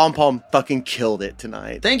 Pom Pom fucking killed it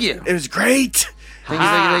tonight. Thank you. It was great.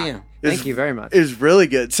 Thank you. Thank you very much. It was really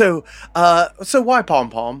good. So why Pom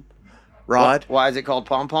Pom, Rod? Why is it called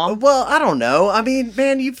Pom Pom? Well, I don't know. I mean,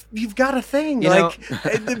 man, you've got a thing.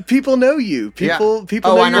 People know you. People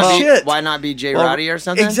know your shit. Why not be J. Roddy or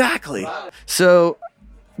something? Exactly. So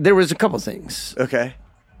there was a couple things. Okay.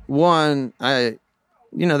 One, the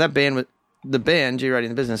band J. Roddy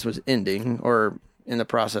in the Business was ending or in the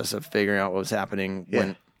process of figuring out what was happening. Yeah.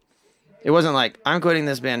 When it wasn't like I'm quitting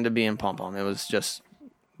this band to be in Pom Pom. It was just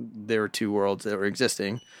there were two worlds that were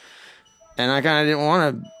existing, and I kind of didn't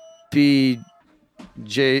want to be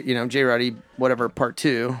J. Roddy whatever part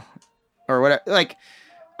 2 or whatever. Like,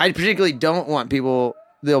 I particularly don't want people.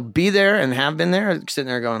 They'll be there and have been there, sitting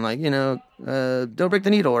there going like, Don't Break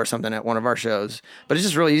the Needle or something at one of our shows. But it's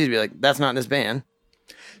just really easy to be like, that's not this band.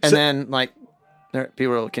 And then like,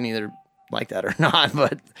 people can either like that or not,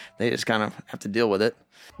 but they just kind of have to deal with it.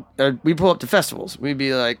 We pull up to festivals. We'd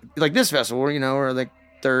be like this festival, or like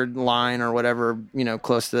third line or whatever,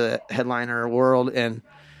 close to the headliner world, and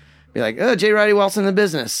be like, oh, J. Roddy Waltz in the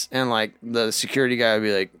Business. And like the security guy would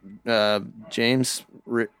be like, James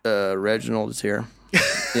Reginald is here.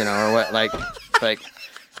 Or what, like,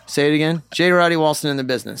 say it again. J. Roddy Walston in the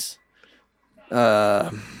Business.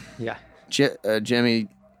 Jimmy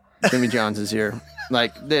Johns is here.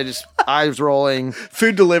 Like, they're just eyes rolling.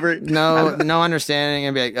 Food delivery. No understanding.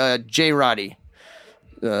 And be like, J. Roddy.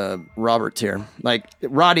 Robert's here. Like,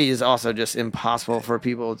 Roddy is also just impossible for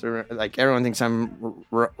people to, like, everyone thinks I'm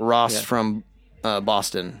Ross from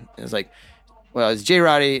Boston. It's like, well, it's J.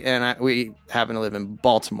 Roddy, and we happen to live in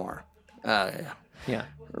Baltimore. Yeah.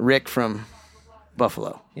 Rick from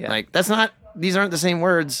Buffalo. Yeah. Like, these aren't the same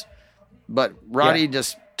words, but Roddy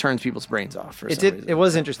just turns people's brains off for some reason. It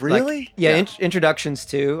was interesting. Really? Introductions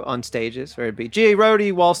too on stages where it'd be J.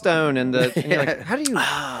 Roddy Wallstone and you're like, how do you?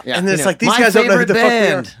 And then it's like, these guys don't know who the fuck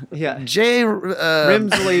they are. Yeah. Jay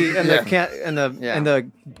Rimsley and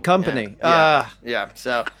the company.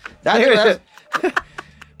 So that's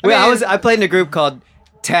I played in a group called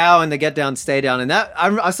Tao and the Get Down Stay Down, and that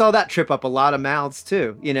I saw that trip up a lot of mouths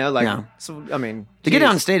too. So I mean, to Get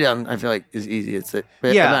Down Stay Down, I feel like is easy. It's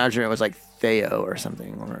imagine it was like Theo or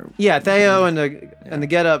something. Theo and the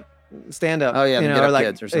Get Up Stand Up. Oh yeah, the Get Up like,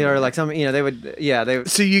 Kids or something. Or like some, they would.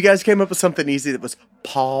 So you guys came up with something easy that was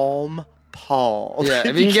Pom Pom. Yeah,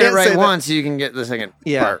 if you can get it right once, you can get the second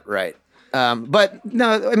part right. But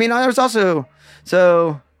no, I mean, I was also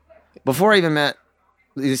before I even met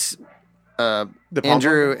these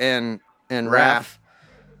Andrew and Raph.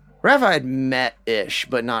 Raph I had met ish,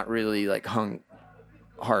 but not really like hung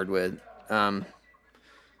hard with.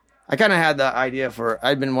 I kind of had the idea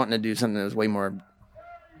I'd been wanting to do something that was way more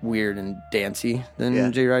weird and dancey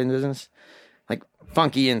than J. Roddy in the Business, like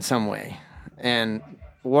funky in some way. And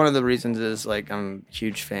one of the reasons is like I'm a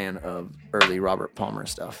huge fan of early Robert Palmer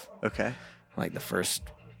stuff. Okay, like the first.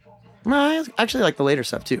 Well, I actually like the later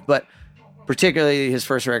stuff too, but particularly his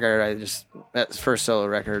first record. That first solo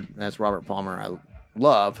record. That's Robert Palmer. I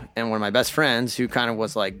love, and one of my best friends who kind of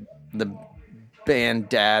was like the band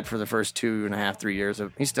dad for the first 2.5, 3 years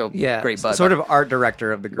of. He's still great bud. Sort of art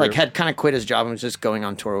director of the group. Like had kind of quit his job and was just going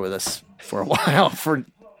on tour with us for a while for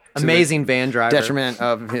amazing van driver. Detriment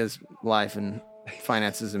of his life and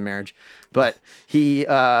finances and marriage. But he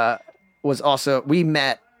was also. We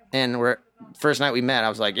met and first night we met. I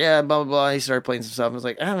was like, yeah, blah blah blah. He started playing some stuff. I was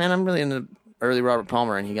like, oh man, I'm really into early Robert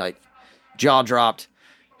Palmer, and he like jaw dropped.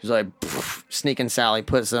 He was like, Sneaking Sally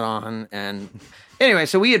puts it on, and anyway,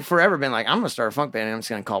 so we had forever been like, I'm gonna start a funk band, and I'm just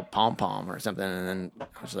gonna call it Pom Pom or something. And then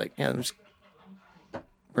I was like, yeah, I'm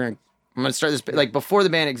gonna start this. Like before the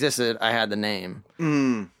band existed, I had the name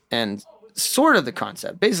and sort of the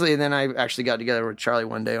concept, basically. And then I actually got together with Charlie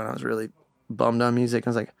one day when I was really bummed on music. I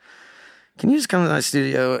was like, can you just come to my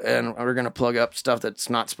studio and we're gonna plug up stuff that's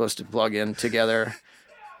not supposed to plug in together,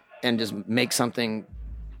 and just make something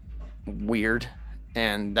weird.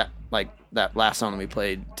 And that last song that we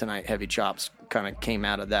played tonight, Heavy Chops, kind of came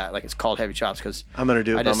out of that. Like, it's called Heavy Chops because I'm gonna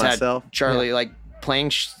do it by myself. Charlie like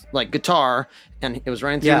playing like guitar, and it was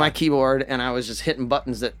running through my keyboard, and I was just hitting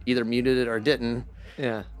buttons that either muted it or didn't.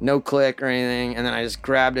 Yeah. No click or anything, and then I just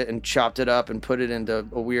grabbed it and chopped it up and put it into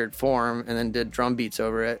a weird form, and then did drum beats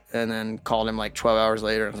over it, and then called him like 12 hours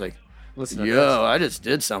later. And I was like, listen, yo, I just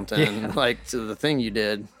did something like to the thing you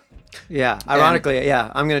did. Yeah. Ironically,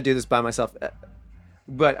 I'm gonna do this by myself.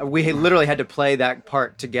 but we literally had to play that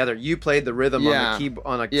part together. You played the rhythm Yeah.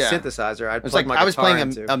 on a Yeah. synthesizer. I It was like I was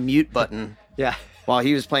playing a mute button yeah. while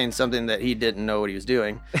he was playing something that he didn't know what he was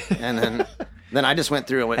doing, and then I just went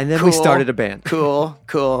through and went. And then cool, we started a band. Cool,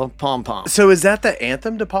 pom pom. So is that the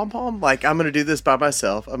anthem to Pom Pom? Like, I'm gonna do this by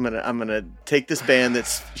myself. I'm gonna take this band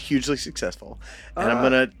that's hugely successful, and I'm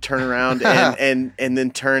gonna turn around and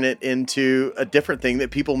then turn it into a different thing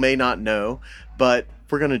that people may not know, but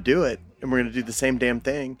we're gonna do it, and we're gonna do the same damn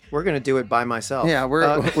thing. We're gonna do it by myself. Yeah,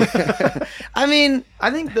 I mean, I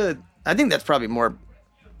think that's probably more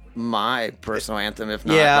my personal anthem, if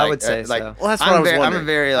not. Yeah, I like, would say like, so. Well, that's what I was I'm wondering. a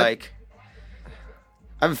very like.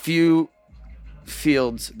 I have a few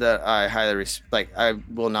fields that I highly like. I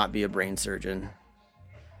will not be a brain surgeon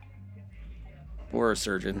or a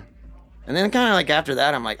surgeon, and then kind of like after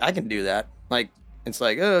that, I'm like, I can do that. Like it's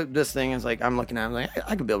like, oh, this thing is like I'm looking at. I'm like,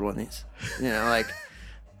 I can build one of these. You know, like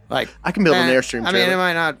I can build an Airstream I mean, trailer. it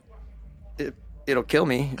might not. It'll kill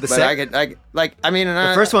me. But sec- I could. Like. I mean,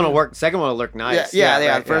 and The first one will work. The second one will look nice. Yeah.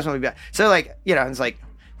 right, The first one would be bad. So like, you know, it's like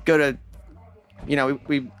go to. You know,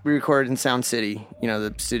 we recorded in Sound City, you know,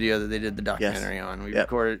 the studio that they did the documentary on. We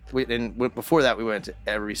Yep. recorded, before that, we went to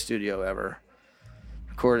every studio ever.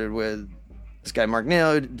 Recorded with this guy, Mark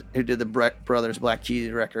Neal, who did the Brothers Black Keys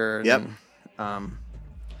record. Yep. And,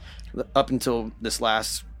 up until this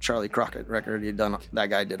last Charlie Crockett record, that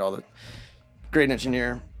guy did all the great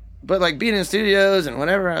engineer. But like being in studios and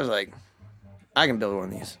whatever, I was like, I can build one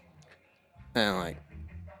of these. And like,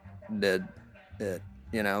 did it,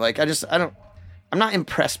 you know, like I'm not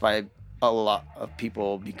impressed by a lot of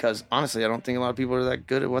people because honestly, I don't think a lot of people are that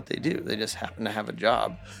good at what they do. They just happen to have a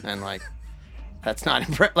job, and like, that's not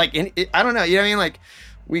impressive. Like, I don't know. You know what I mean? Like,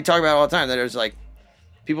 we talk about it all the time that there's like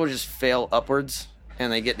people just fail upwards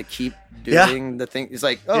and they get to keep doing the thing. It's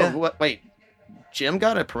like, oh, Yeah. wait, Jim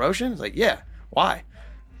got a promotion? It's like, yeah. Why?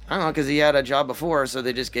 I don't know, because he had a job before, so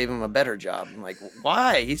they just gave him a better job. I'm like,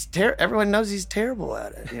 why? Everyone knows he's terrible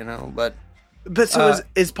at it, you know. But so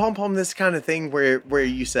is Pom Pom this kind of thing where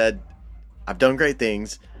you said, I've done great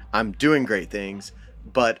things, I'm doing great things,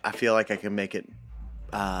 but I feel like I can make it,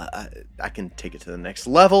 I can take it to the next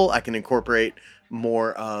level. I can incorporate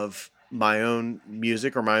more of my own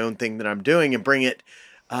music or my own thing that I'm doing and bring it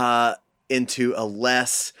into a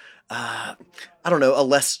less, a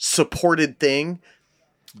less supported thing.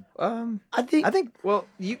 I think Well,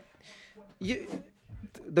 you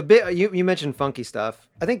the bit you mentioned funky stuff.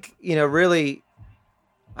 I think really.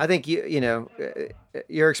 I think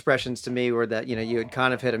your expressions to me were that you had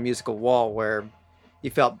kind of hit a musical wall where you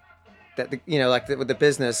felt that with the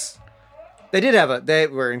business, they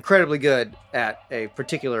were incredibly good at a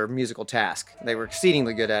particular musical task. They were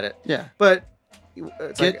exceedingly good at it. Yeah. But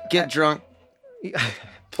it's get drunk. Is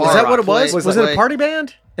that what it was? Was it a party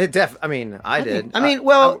band? I did.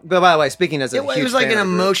 Well, but by the way, speaking as a It huge was like fan an of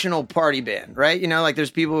the group, emotional party band, right? You know, like there's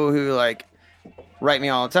people who like write me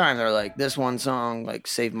all the time. They're like, this one song like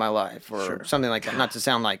saved my life or something like that. Not to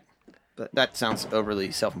sound like, but that sounds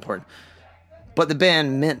overly self-important. But the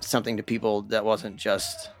band meant something to people that wasn't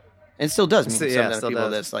just, it still does mean something to still people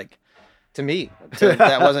does. that's like, to me.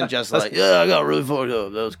 that wasn't just like, yeah, I got really fucked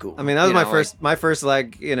up. That was cool. I mean, that was You know, like, my first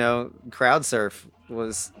crowd surf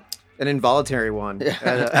was an involuntary one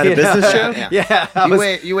At a business show?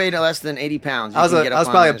 Yeah, you weighed less than 80 pounds. I was You can get up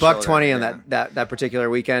on probably the $120 shoulder. on Yeah. that particular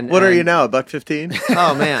weekend. What are and- you now, $1.15?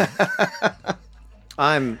 Oh man,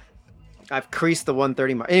 I've creased the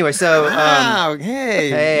 130 mark. Anyway, so Wow, hey.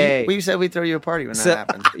 hey. We said we'd throw you a party when that so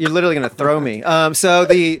happened. you're literally gonna throw me. So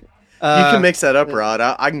the You can mix that up, Rod.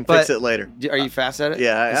 I can fix but- it later. Are you fast at it?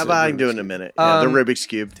 Yeah, This is I can do it Rubik's in a Cube. minute. Yeah, the Rubik's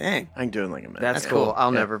Cube. Dang. I can do it in like a minute. That's That's cool. cool.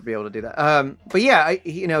 I'll Yeah. never be able to do that. But yeah,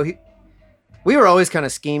 we were always kind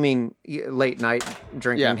of scheming late night,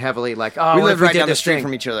 drinking Yeah. heavily. Like, We what if lived right did down the this street thing?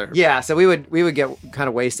 from each other. Yeah, so we would get kind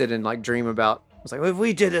of wasted and like dream about. I was like, if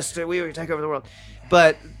we did this, we would take over the world.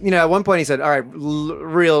 But at one point he said, "All right,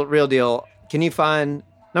 real deal. Can you find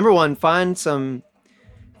some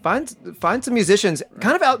musicians,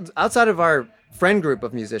 kind of outside of our friend group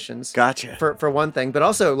of musicians." Gotcha. For one thing, but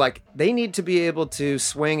also like they need to be able to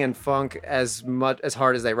swing and funk as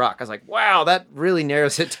hard as they rock. I was like, wow, that really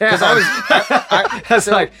narrows it down. Because I That's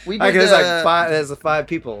so like we did there's the- like five. There's 5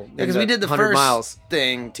 people. because we did the 100 first miles.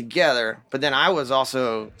 thing together, but then I was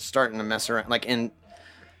also starting to mess around, like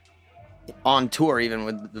on tour, even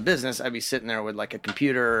with the business. I'd be sitting there with like a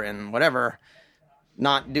computer and whatever,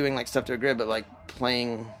 not doing like stuff to a grid, but like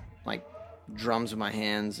playing like drums with my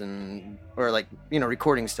hands or like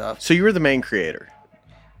recording stuff. So you were the main creator.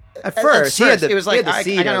 At first, he had the, it was he like had the I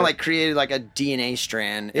seed kind of of it. like created like a DNA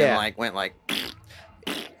strand Yeah. and like went like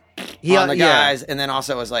He- on the yeah. guys, and then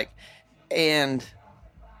also was like, and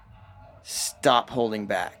stop holding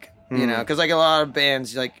back, you know, because like a lot of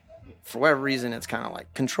bands, like for whatever reason, it's kind of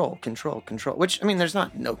like control. Which I mean, there's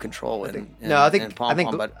not no control in No, I think in Pom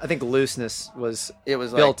Pom, but I think looseness was it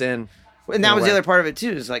was built like, in. and that was a the way. other part of it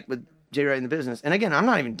too. Is like with Jay Wright in the business, and again, I'm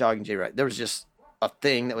not even dogging Jay Wright. There was just a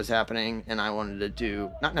thing that was happening, and I wanted to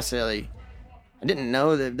do not necessarily. I didn't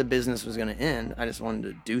know that the business was going to end. I just wanted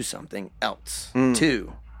to do something else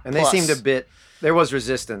too. And they seemed a bit. There was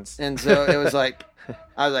resistance. And so it was like,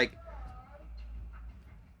 I was like,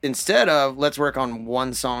 instead of let's work on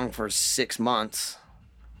one song for 6 months,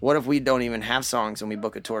 what if we don't even have songs and we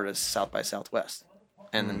book a tour to South by Southwest,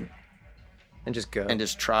 and then And just go. and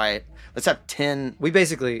just try it. Let's have 10 we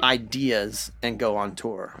basically ideas and go on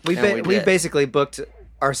tour. we And we did. basically booked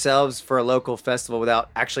ourselves for a local festival without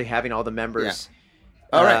actually having all the members.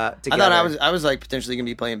 All right. I together. thought I was like potentially gonna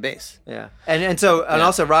be playing bass. Yeah, and so and Yeah.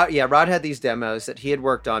 also Rod had these demos that he had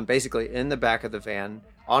worked on basically in the back of the van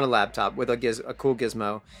on a laptop with a cool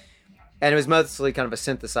gizmo, and it was mostly kind of a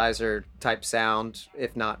synthesizer type sound,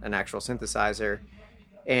 if not an actual synthesizer,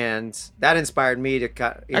 and that inspired me to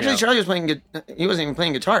cut. Actually, Charlie was playing. He wasn't even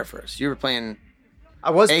playing guitar at first. You were playing I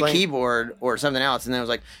was a playing, keyboard or something else, and then it was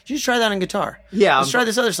like, "You should try that on guitar." Yeah, let's try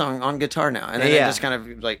this other song on guitar now, and then Yeah. it just kind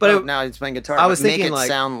of like, But now he's playing guitar. I was but make thinking, it like-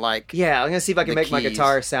 sound like Yeah, I'm gonna see if I can the make my keys.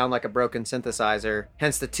 guitar sound like a broken synthesizer.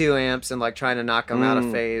 Hence the 2 amps and like trying to knock them out of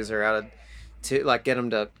phase or out of to like get them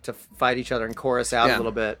to fight each other and chorus out Yeah. a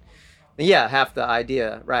little bit. And yeah, half the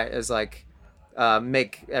idea, right, is like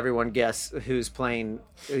make everyone guess who's playing.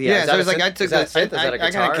 Yeah, is so that it was a like I synth- took is that a the, synth? Is that a I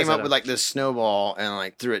guitar? kind of Is came that up a- with like this snowball and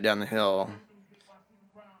like threw it down the hill.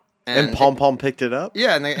 And Pom Pom picked it up.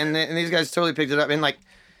 Yeah, and these guys totally picked it up, and like,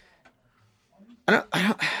 I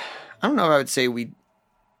don't know if I would say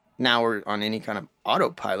now we're on any kind of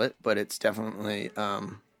autopilot, but it's definitely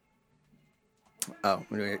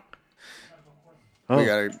we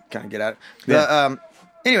gotta kind of get at it. Yeah.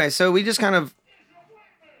 Anyway, so we just kind of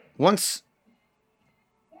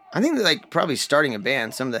I think that like probably starting a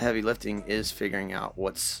band, some of the heavy lifting is figuring out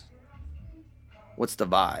what's the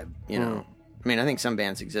vibe, you know. I mean, I think some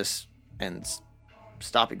bands exist and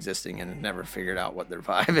stop existing and have never figured out what their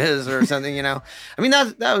vibe is or something, you know. I mean,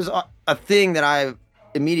 that was a thing that I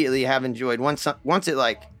immediately have enjoyed once it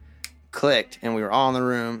like clicked and we were all in the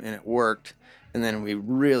room and it worked, and then we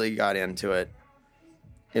really got into it.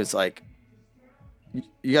 It was like,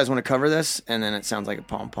 you guys want to cover this, and then it sounds like a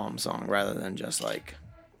Pom Pom song rather than just like,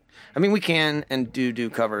 I mean, we can and do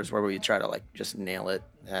covers where we try to like just nail it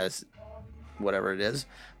as whatever it is.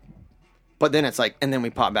 But then it's like, and then we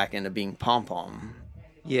pop back into being Pom Pom.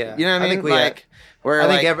 Yeah, You know what I mean? think we Like, where I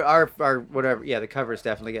like, think our whatever. Yeah, the covers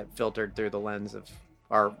definitely get filtered through the lens of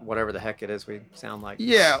our whatever the heck it is we sound like.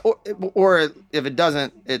 yeah, or if it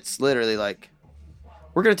doesn't, it's literally like,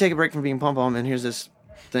 we're gonna take a break from being Pom Pom, and here's this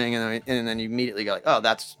thing, and then you immediately go like, oh,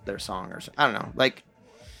 that's their song, or something. I don't know. Like,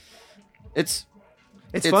 it's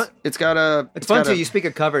fun. It's got a. It's fun got too. a- You speak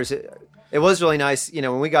of covers. It was really nice. You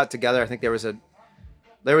know, when we got together, I think there was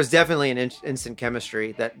definitely an instant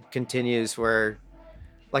chemistry that continues. Where,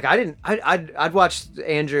 like, I'd watched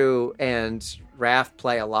Andrew and Raph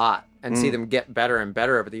play a lot and see them get better and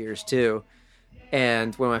better over the years too.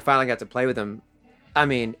 And when I finally got to play with them, I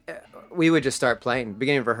mean, we would just start playing.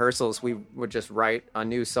 Beginning of rehearsals, we would just write a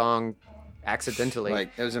new song accidentally.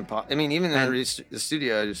 Like, it was impossible. I mean, even in the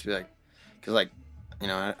studio, I'd just be like, because like, you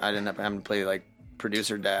know, I'd end up having to play like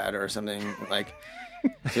producer dad or something like.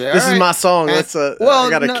 This is my song. And- Let's I well,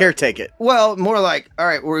 gotta no- caretake it. Well, more like, all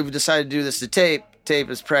right, we've decided to do this to tape. Tape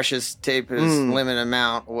is precious. Tape is limited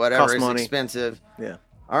amount. Whatever Costs is money. expensive. Yeah.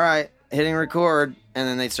 All right, hitting record, and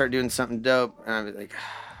then they start doing something dope, and I'd be like,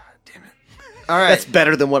 damn it. All right, That's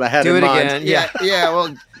better than what I had Do in it mind. again. yeah.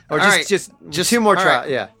 Well, or all right, just two more all tries. right.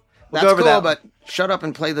 Yeah, we'll That's go over cool, that. but shut up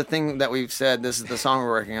and play the thing that we've said. This is the song we're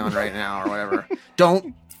working on right now, or whatever.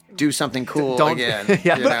 Don't do something cool Don't- again.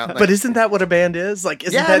 Yeah. you know? Like- But isn't that what a band is? Like,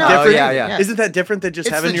 isn't Yeah, that no, different? yeah. Isn't that different than just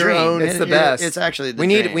It's having the your dream. own? It's the You're- best. It's actually the we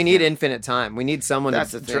need dream. infinite time. We need someone.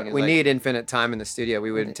 That's the thing, is We like- need infinite time in the studio.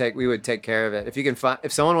 We would take care of it. If you can find,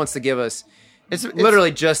 if someone wants to give us It's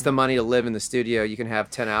literally just the money to live in the studio, you can have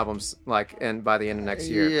 10 albums like, and by the end of next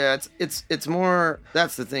year. Yeah, it's more.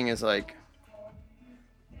 That's the thing is like,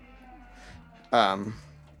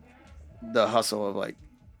 the hustle of like,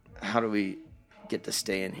 how do we get to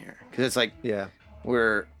stay in here? Because it's like Yeah.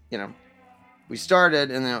 we're, you know, we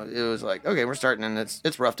started and then it was like, okay, we're starting and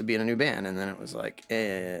it's rough to be in a new band, and then it was like,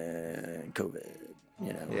 COVID,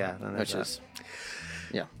 you know, Yeah, then which there's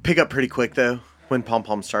is Pick up pretty quick though. When Pom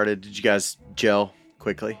Pom started, did you guys gel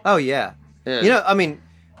quickly? Oh yeah. Yeah. You know, I mean,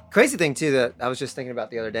 crazy thing too that I was just thinking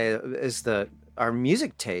about the other day is our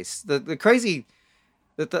music taste.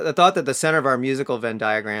 The the thought that the center of our musical Venn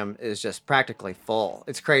diagram is just practically full.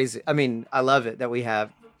 It's crazy. I mean, I love it that we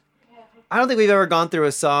have. I don't think we've ever gone through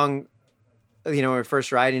a song, when we're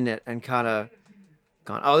first writing it and kind of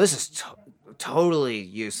gone, oh, this is totally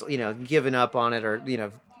useless, giving up on it, or,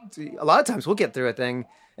 a lot of times we'll get through a thing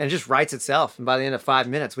and it just writes itself. And by the end of 5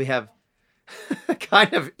 minutes, we have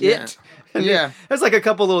kind of it. Yeah. There's like a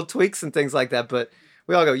couple little tweaks and things like that, but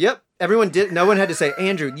we all go, yep. Everyone did. No one had to say,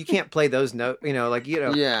 Andrew, you can't play those notes.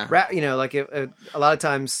 Yeah. A lot of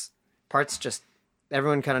times parts just,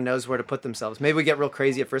 everyone kind of knows where to put themselves. Maybe we get real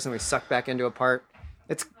crazy at first and we suck back into a part.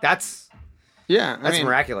 That's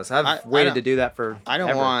miraculous. I've waited to do that for.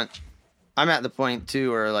 I'm at the point too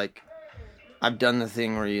where like I've done the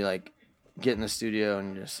thing where you like get in the studio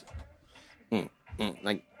and just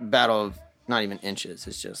like battle of not even inches.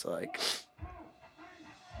 It's just like,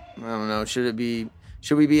 I don't know. Should we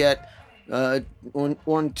be at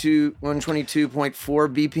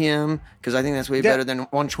 122.4 BPM? Because I think that's way better than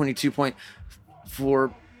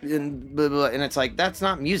 122.4 and blah, blah, and it's like, that's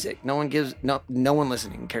not music. No one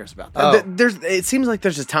listening cares about that. It seems like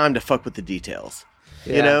there's a time to fuck with the details.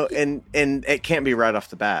 Yeah. And it can't be right off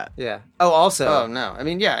the bat. Yeah. Oh, also. Oh no. I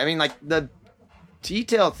mean, like the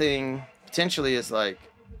detail thing potentially is like,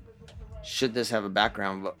 should this have a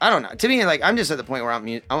background? But I don't know. To me, like, I'm just at the point where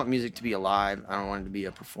I want music to be alive. I don't want it to be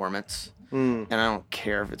a performance, and I don't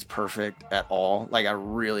care if it's perfect at all. Like, I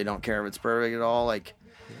really don't care if it's perfect at all. Like,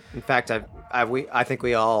 in fact, I think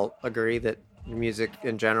we all agree that music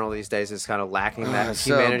in general these days is kind of lacking that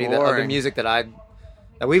humanity of the music that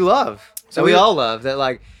we love. So we all love that,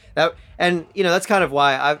 like that, and that's kind of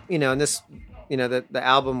why in this, the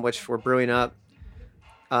album which we're brewing up.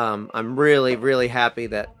 I'm really, really happy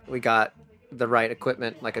that we got the right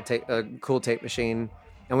equipment, like a cool tape machine,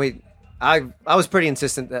 and I was pretty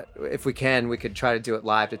insistent that if we could try to do it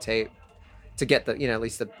live to tape, to get the at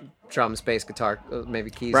least the drums, bass, guitar, maybe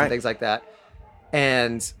keys and things like that,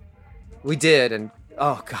 and we did, and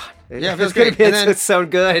oh god, it feels great. It's so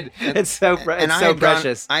good, it's so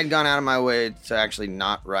precious. I'd gone out of my way to actually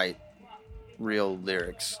not write real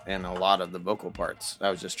lyrics and a lot of the vocal parts.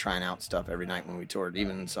 I was just trying out stuff every night when we toured,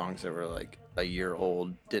 even songs that were like a year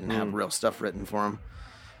old, didn't have real stuff written for them.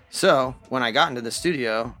 So when I got into the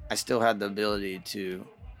studio, I still had the ability to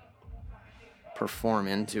perform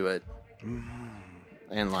into it and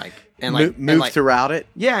move throughout it.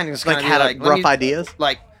 Yeah, and it's like had rough ideas.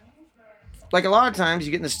 Like a lot of times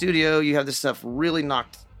you get in the studio, you have this stuff really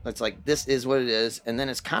knocked. It's like, this is what it is, and then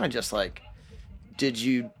it's kind of just like, did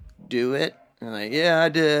you do it? And like, yeah, I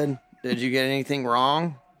did. Did you get anything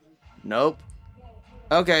wrong? Nope.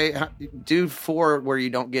 Okay, do 4 where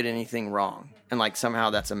you don't get anything wrong, and like somehow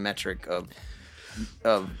that's a metric of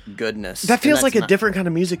goodness. That feels like a different kind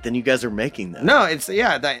of music than you guys are making, though. No, it's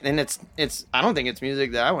I don't think it's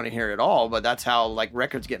music that I want to hear at all. But that's how like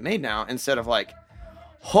records get made now. Instead of like,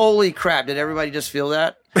 holy crap, did everybody just feel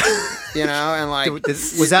that? And like,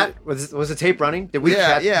 was the tape running? Did we?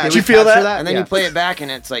 Yeah. Did you feel that? And then you play it back,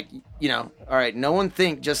 and it's like, all right, no one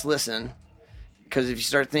think, just listen. Because if you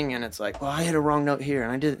start thinking, it's like, well, I hit a wrong note here,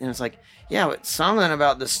 and I did, and it's like, yeah, but something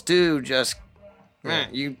about the stew just,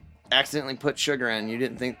 you accidentally put sugar in. You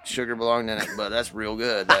didn't think sugar belonged in it, but that's real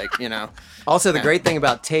good. Like, Also, the great thing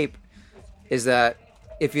about tape is that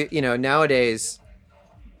if nowadays.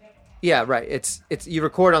 Yeah, right. It's you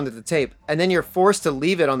record onto the tape, and then you're forced to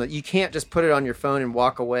leave it on you can't just put it on your phone and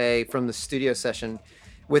walk away from the studio session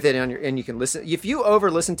with it and you can listen. If you over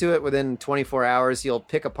listen to it within 24 hours, you'll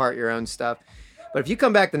pick apart your own stuff. But if you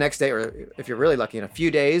come back the next day, or if you're really lucky in a few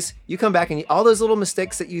days, you come back and all those little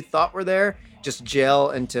mistakes that you thought were there just gel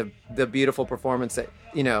into the beautiful performance that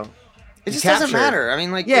it just doesn't matter. I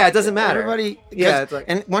mean, like, it doesn't matter. Everybody, it's like,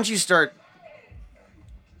 and once you start,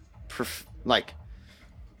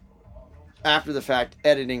 after the fact,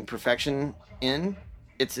 editing perfection in,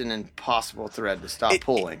 it's an impossible thread to stop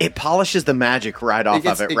pulling. It polishes the magic right off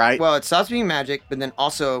of it, right? Well, it stops being magic, but then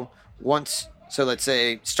also so let's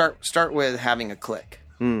say start with having a click,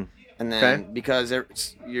 and then because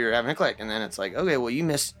you're having a click, and then it's like, okay, well, you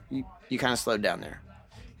kind of slowed down there,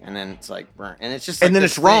 and then it's like, and it's just, and then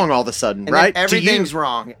it's wrong all of a sudden, and right? Everything's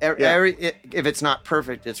wrong. If it's not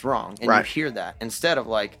perfect, it's wrong, and you hear that instead of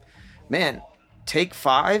like, man. Take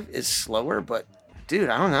 5 is slower, but dude,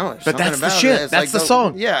 I don't know. But that's the shit. That's like the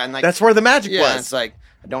song. Yeah, and like that's where the magic was. It's like,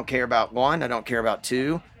 I don't care about 1. I don't care about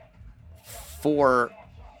 2. 4,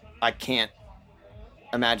 I can't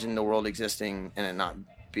imagine the world existing and it not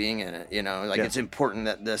being in it. It's important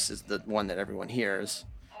that this is the one that everyone hears.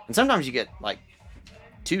 And sometimes you get like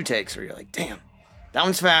 2 takes where you're like, damn, that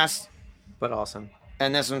one's fast, but awesome,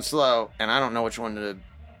 and this one's slow, and I don't know which one to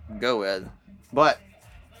go with, but.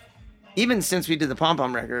 even since we did the Pom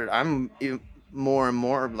Pom record, I'm more and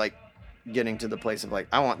more like getting to the place of like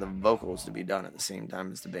I want the vocals to be done at the same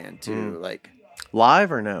time as the band too. Like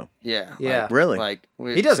Live or no? yeah, Yeah. like, Really? Like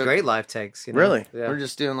He does great live takes. You know? Really? Yeah. We're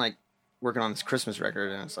just doing like working on this Christmas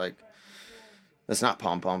record, and it's like it's not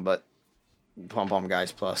Pom Pom, but Pom Pom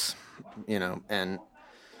Guys Plus, you know, and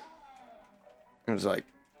it was like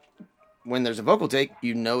when there's a vocal take,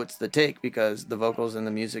 you know it's the take because the vocals and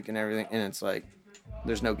the music and everything, and it's like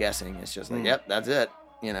there's no guessing. It's just like, yep, that's it,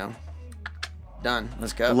 you know, done.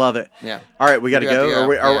 Let's go. Love it. Yeah. All right, we got to We got go. to go,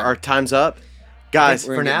 Our, yeah. our time's up. Guys,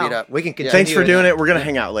 We're For gonna get beat now, up. we can continue. thanks for doing now. it. We're going to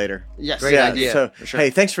hang out later. Yes, Great Yeah, idea. so, for sure. hey,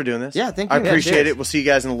 thanks for doing this. Yeah, thank I you. appreciate cheers. it. We'll see you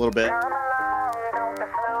guys in a little bit. Come along, don't be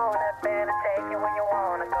slow, that band will take you where you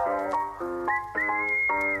wanna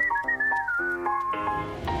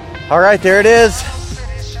go. All right, there it is.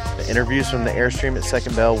 The interviews from the Airstream at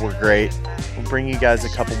Second Bell were great. We'll bring you guys a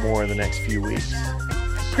couple more in the next few weeks.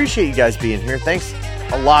 Appreciate you guys being here. Thanks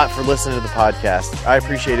a lot for listening to the podcast. I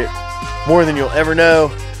appreciate it more than you'll ever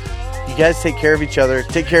know. You guys take care of each other.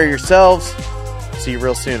 Take care of yourselves. See you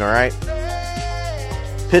real soon, all right?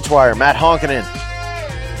 Pitchwire, Matt Honkinen.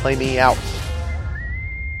 Play me out.